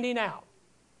finding out.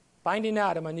 Finding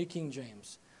out in my New King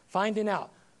James. Finding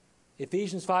out.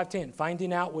 Ephesians 5:10,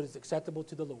 finding out what is acceptable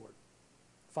to the Lord.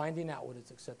 Finding out what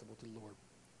is acceptable to the Lord.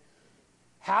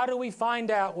 How do we find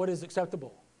out what is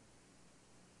acceptable?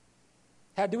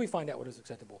 How do we find out what is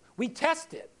acceptable? We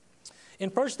test it. In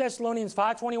 1 Thessalonians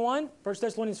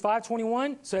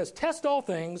 5:21 says, test all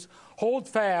things, hold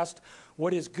fast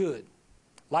what is good.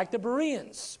 Like the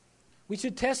Bereans, we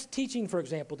should test teaching, for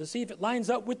example, to see if it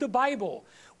lines up with the Bible.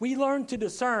 We learn to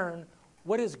discern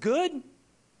what is good,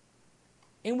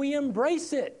 and we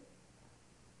embrace it.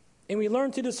 And we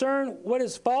learn to discern what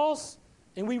is false,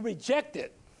 and we reject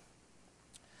it.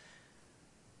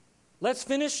 Let's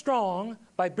finish strong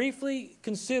by briefly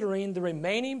considering the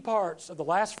remaining parts of the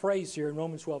last phrase here in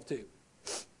Romans 12:2.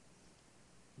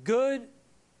 Good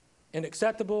and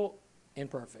acceptable and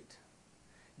perfect.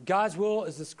 God's will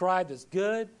is described as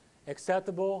good,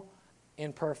 acceptable,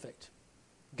 and perfect.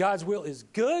 God's will is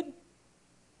good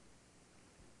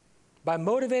by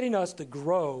motivating us to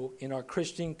grow in our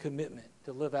Christian commitment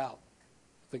to live out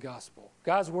the gospel.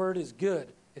 God's word is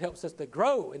good. It helps us to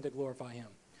grow and to glorify Him.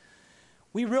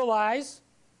 We realize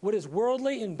what is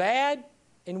worldly and bad,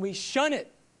 and we shun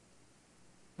it.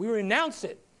 We renounce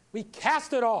it. We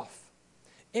cast it off.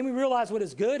 And we realize what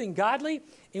is good and godly,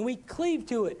 and we cleave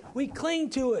to it. We cling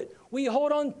to it. We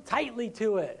hold on tightly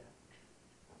to it.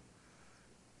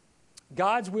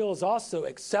 God's will is also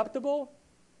acceptable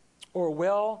or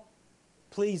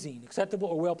well-pleasing. Acceptable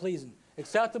or well-pleasing.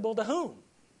 Acceptable to whom?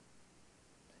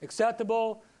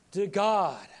 Acceptable to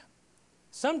God.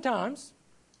 Sometimes,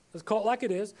 let's call it like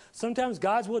it is, sometimes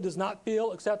God's will does not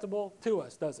feel acceptable to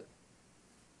us, does it?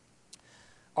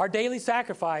 Our daily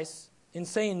sacrifice in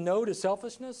saying no to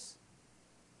selfishness,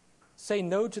 say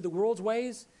no to the world's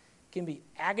ways, can be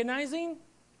agonizing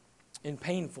and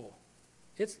painful.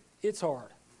 It's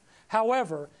hard.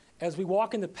 However, as we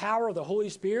walk in the power of the Holy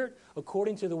Spirit,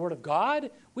 according to the Word of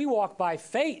God, we walk by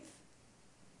faith,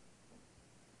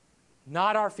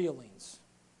 not our feelings.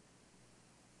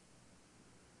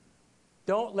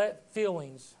 Don't let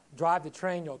feelings drive the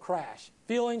train, you'll crash.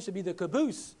 Feelings should be the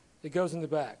caboose that goes in the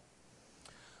back.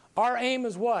 Our aim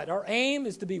is what? Our aim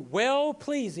is to be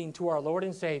well-pleasing to our Lord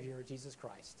and Savior, Jesus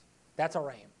Christ. That's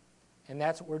our aim. And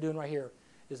that's what we're doing right here,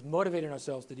 is motivating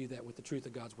ourselves to do that with the truth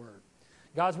of God's Word.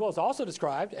 God's will is also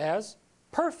described as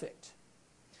perfect.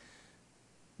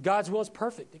 God's will is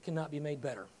perfect. It cannot be made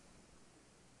better.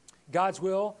 God's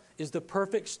will is the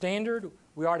perfect standard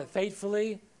we are to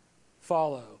faithfully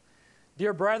follow.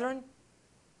 Dear brethren,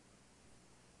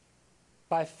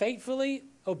 by faithfully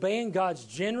obeying God's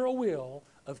general will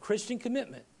of Christian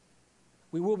commitment,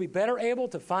 we will be better able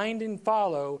to find and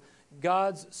follow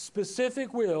God's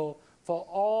specific will for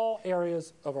all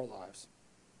areas of our lives.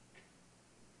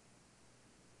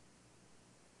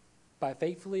 By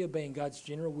faithfully obeying God's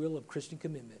general will of Christian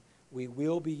commitment, we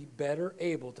will be better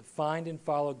able to find and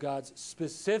follow God's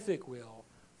specific will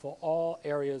for all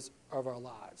areas of our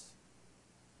lives.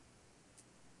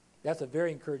 That's a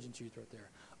very encouraging truth right there.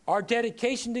 Our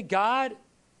dedication to God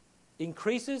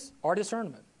increases our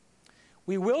discernment.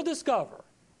 We will discover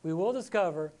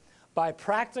by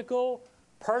practical,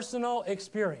 personal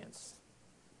experience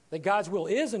that God's will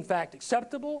is, in fact,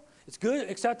 acceptable. It's good,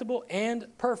 acceptable, and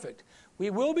perfect. We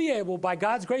will be able, by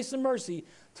God's grace and mercy,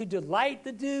 to delight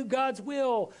to do God's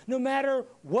will, no matter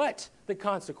what the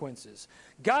consequences.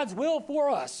 God's will for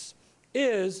us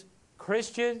is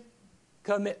Christian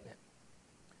commitment.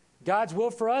 God's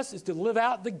will for us is to live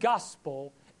out the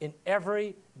gospel in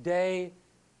everyday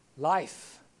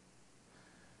life.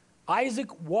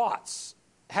 Isaac Watts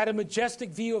had a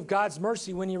majestic view of God's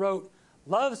mercy when he wrote,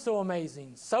 love so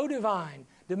amazing, so divine,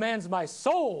 demands my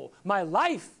soul, my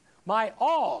life, my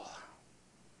all.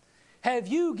 Have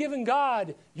you given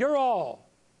God your all?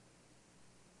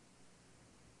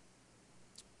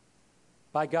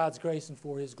 By God's grace and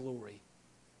for His glory.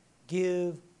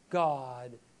 Give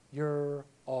God your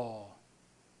all.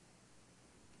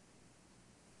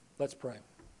 Let's pray.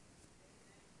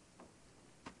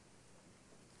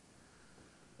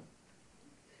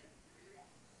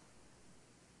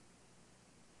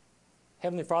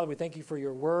 Heavenly Father, we thank you for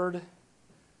your word,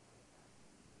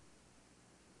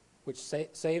 which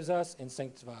saves us and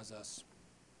sanctifies us.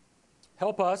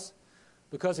 Help us,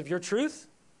 because of your truth,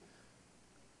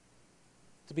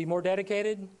 to be more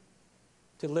dedicated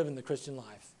to live in the Christian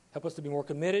life. Help us to be more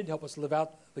committed. Help us to live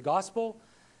out the gospel.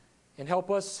 And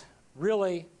help us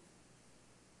really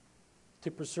to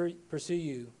pursue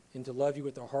you and to love you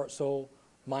with our heart, soul,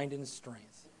 mind, and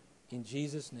strength. In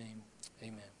Jesus' name,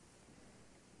 amen.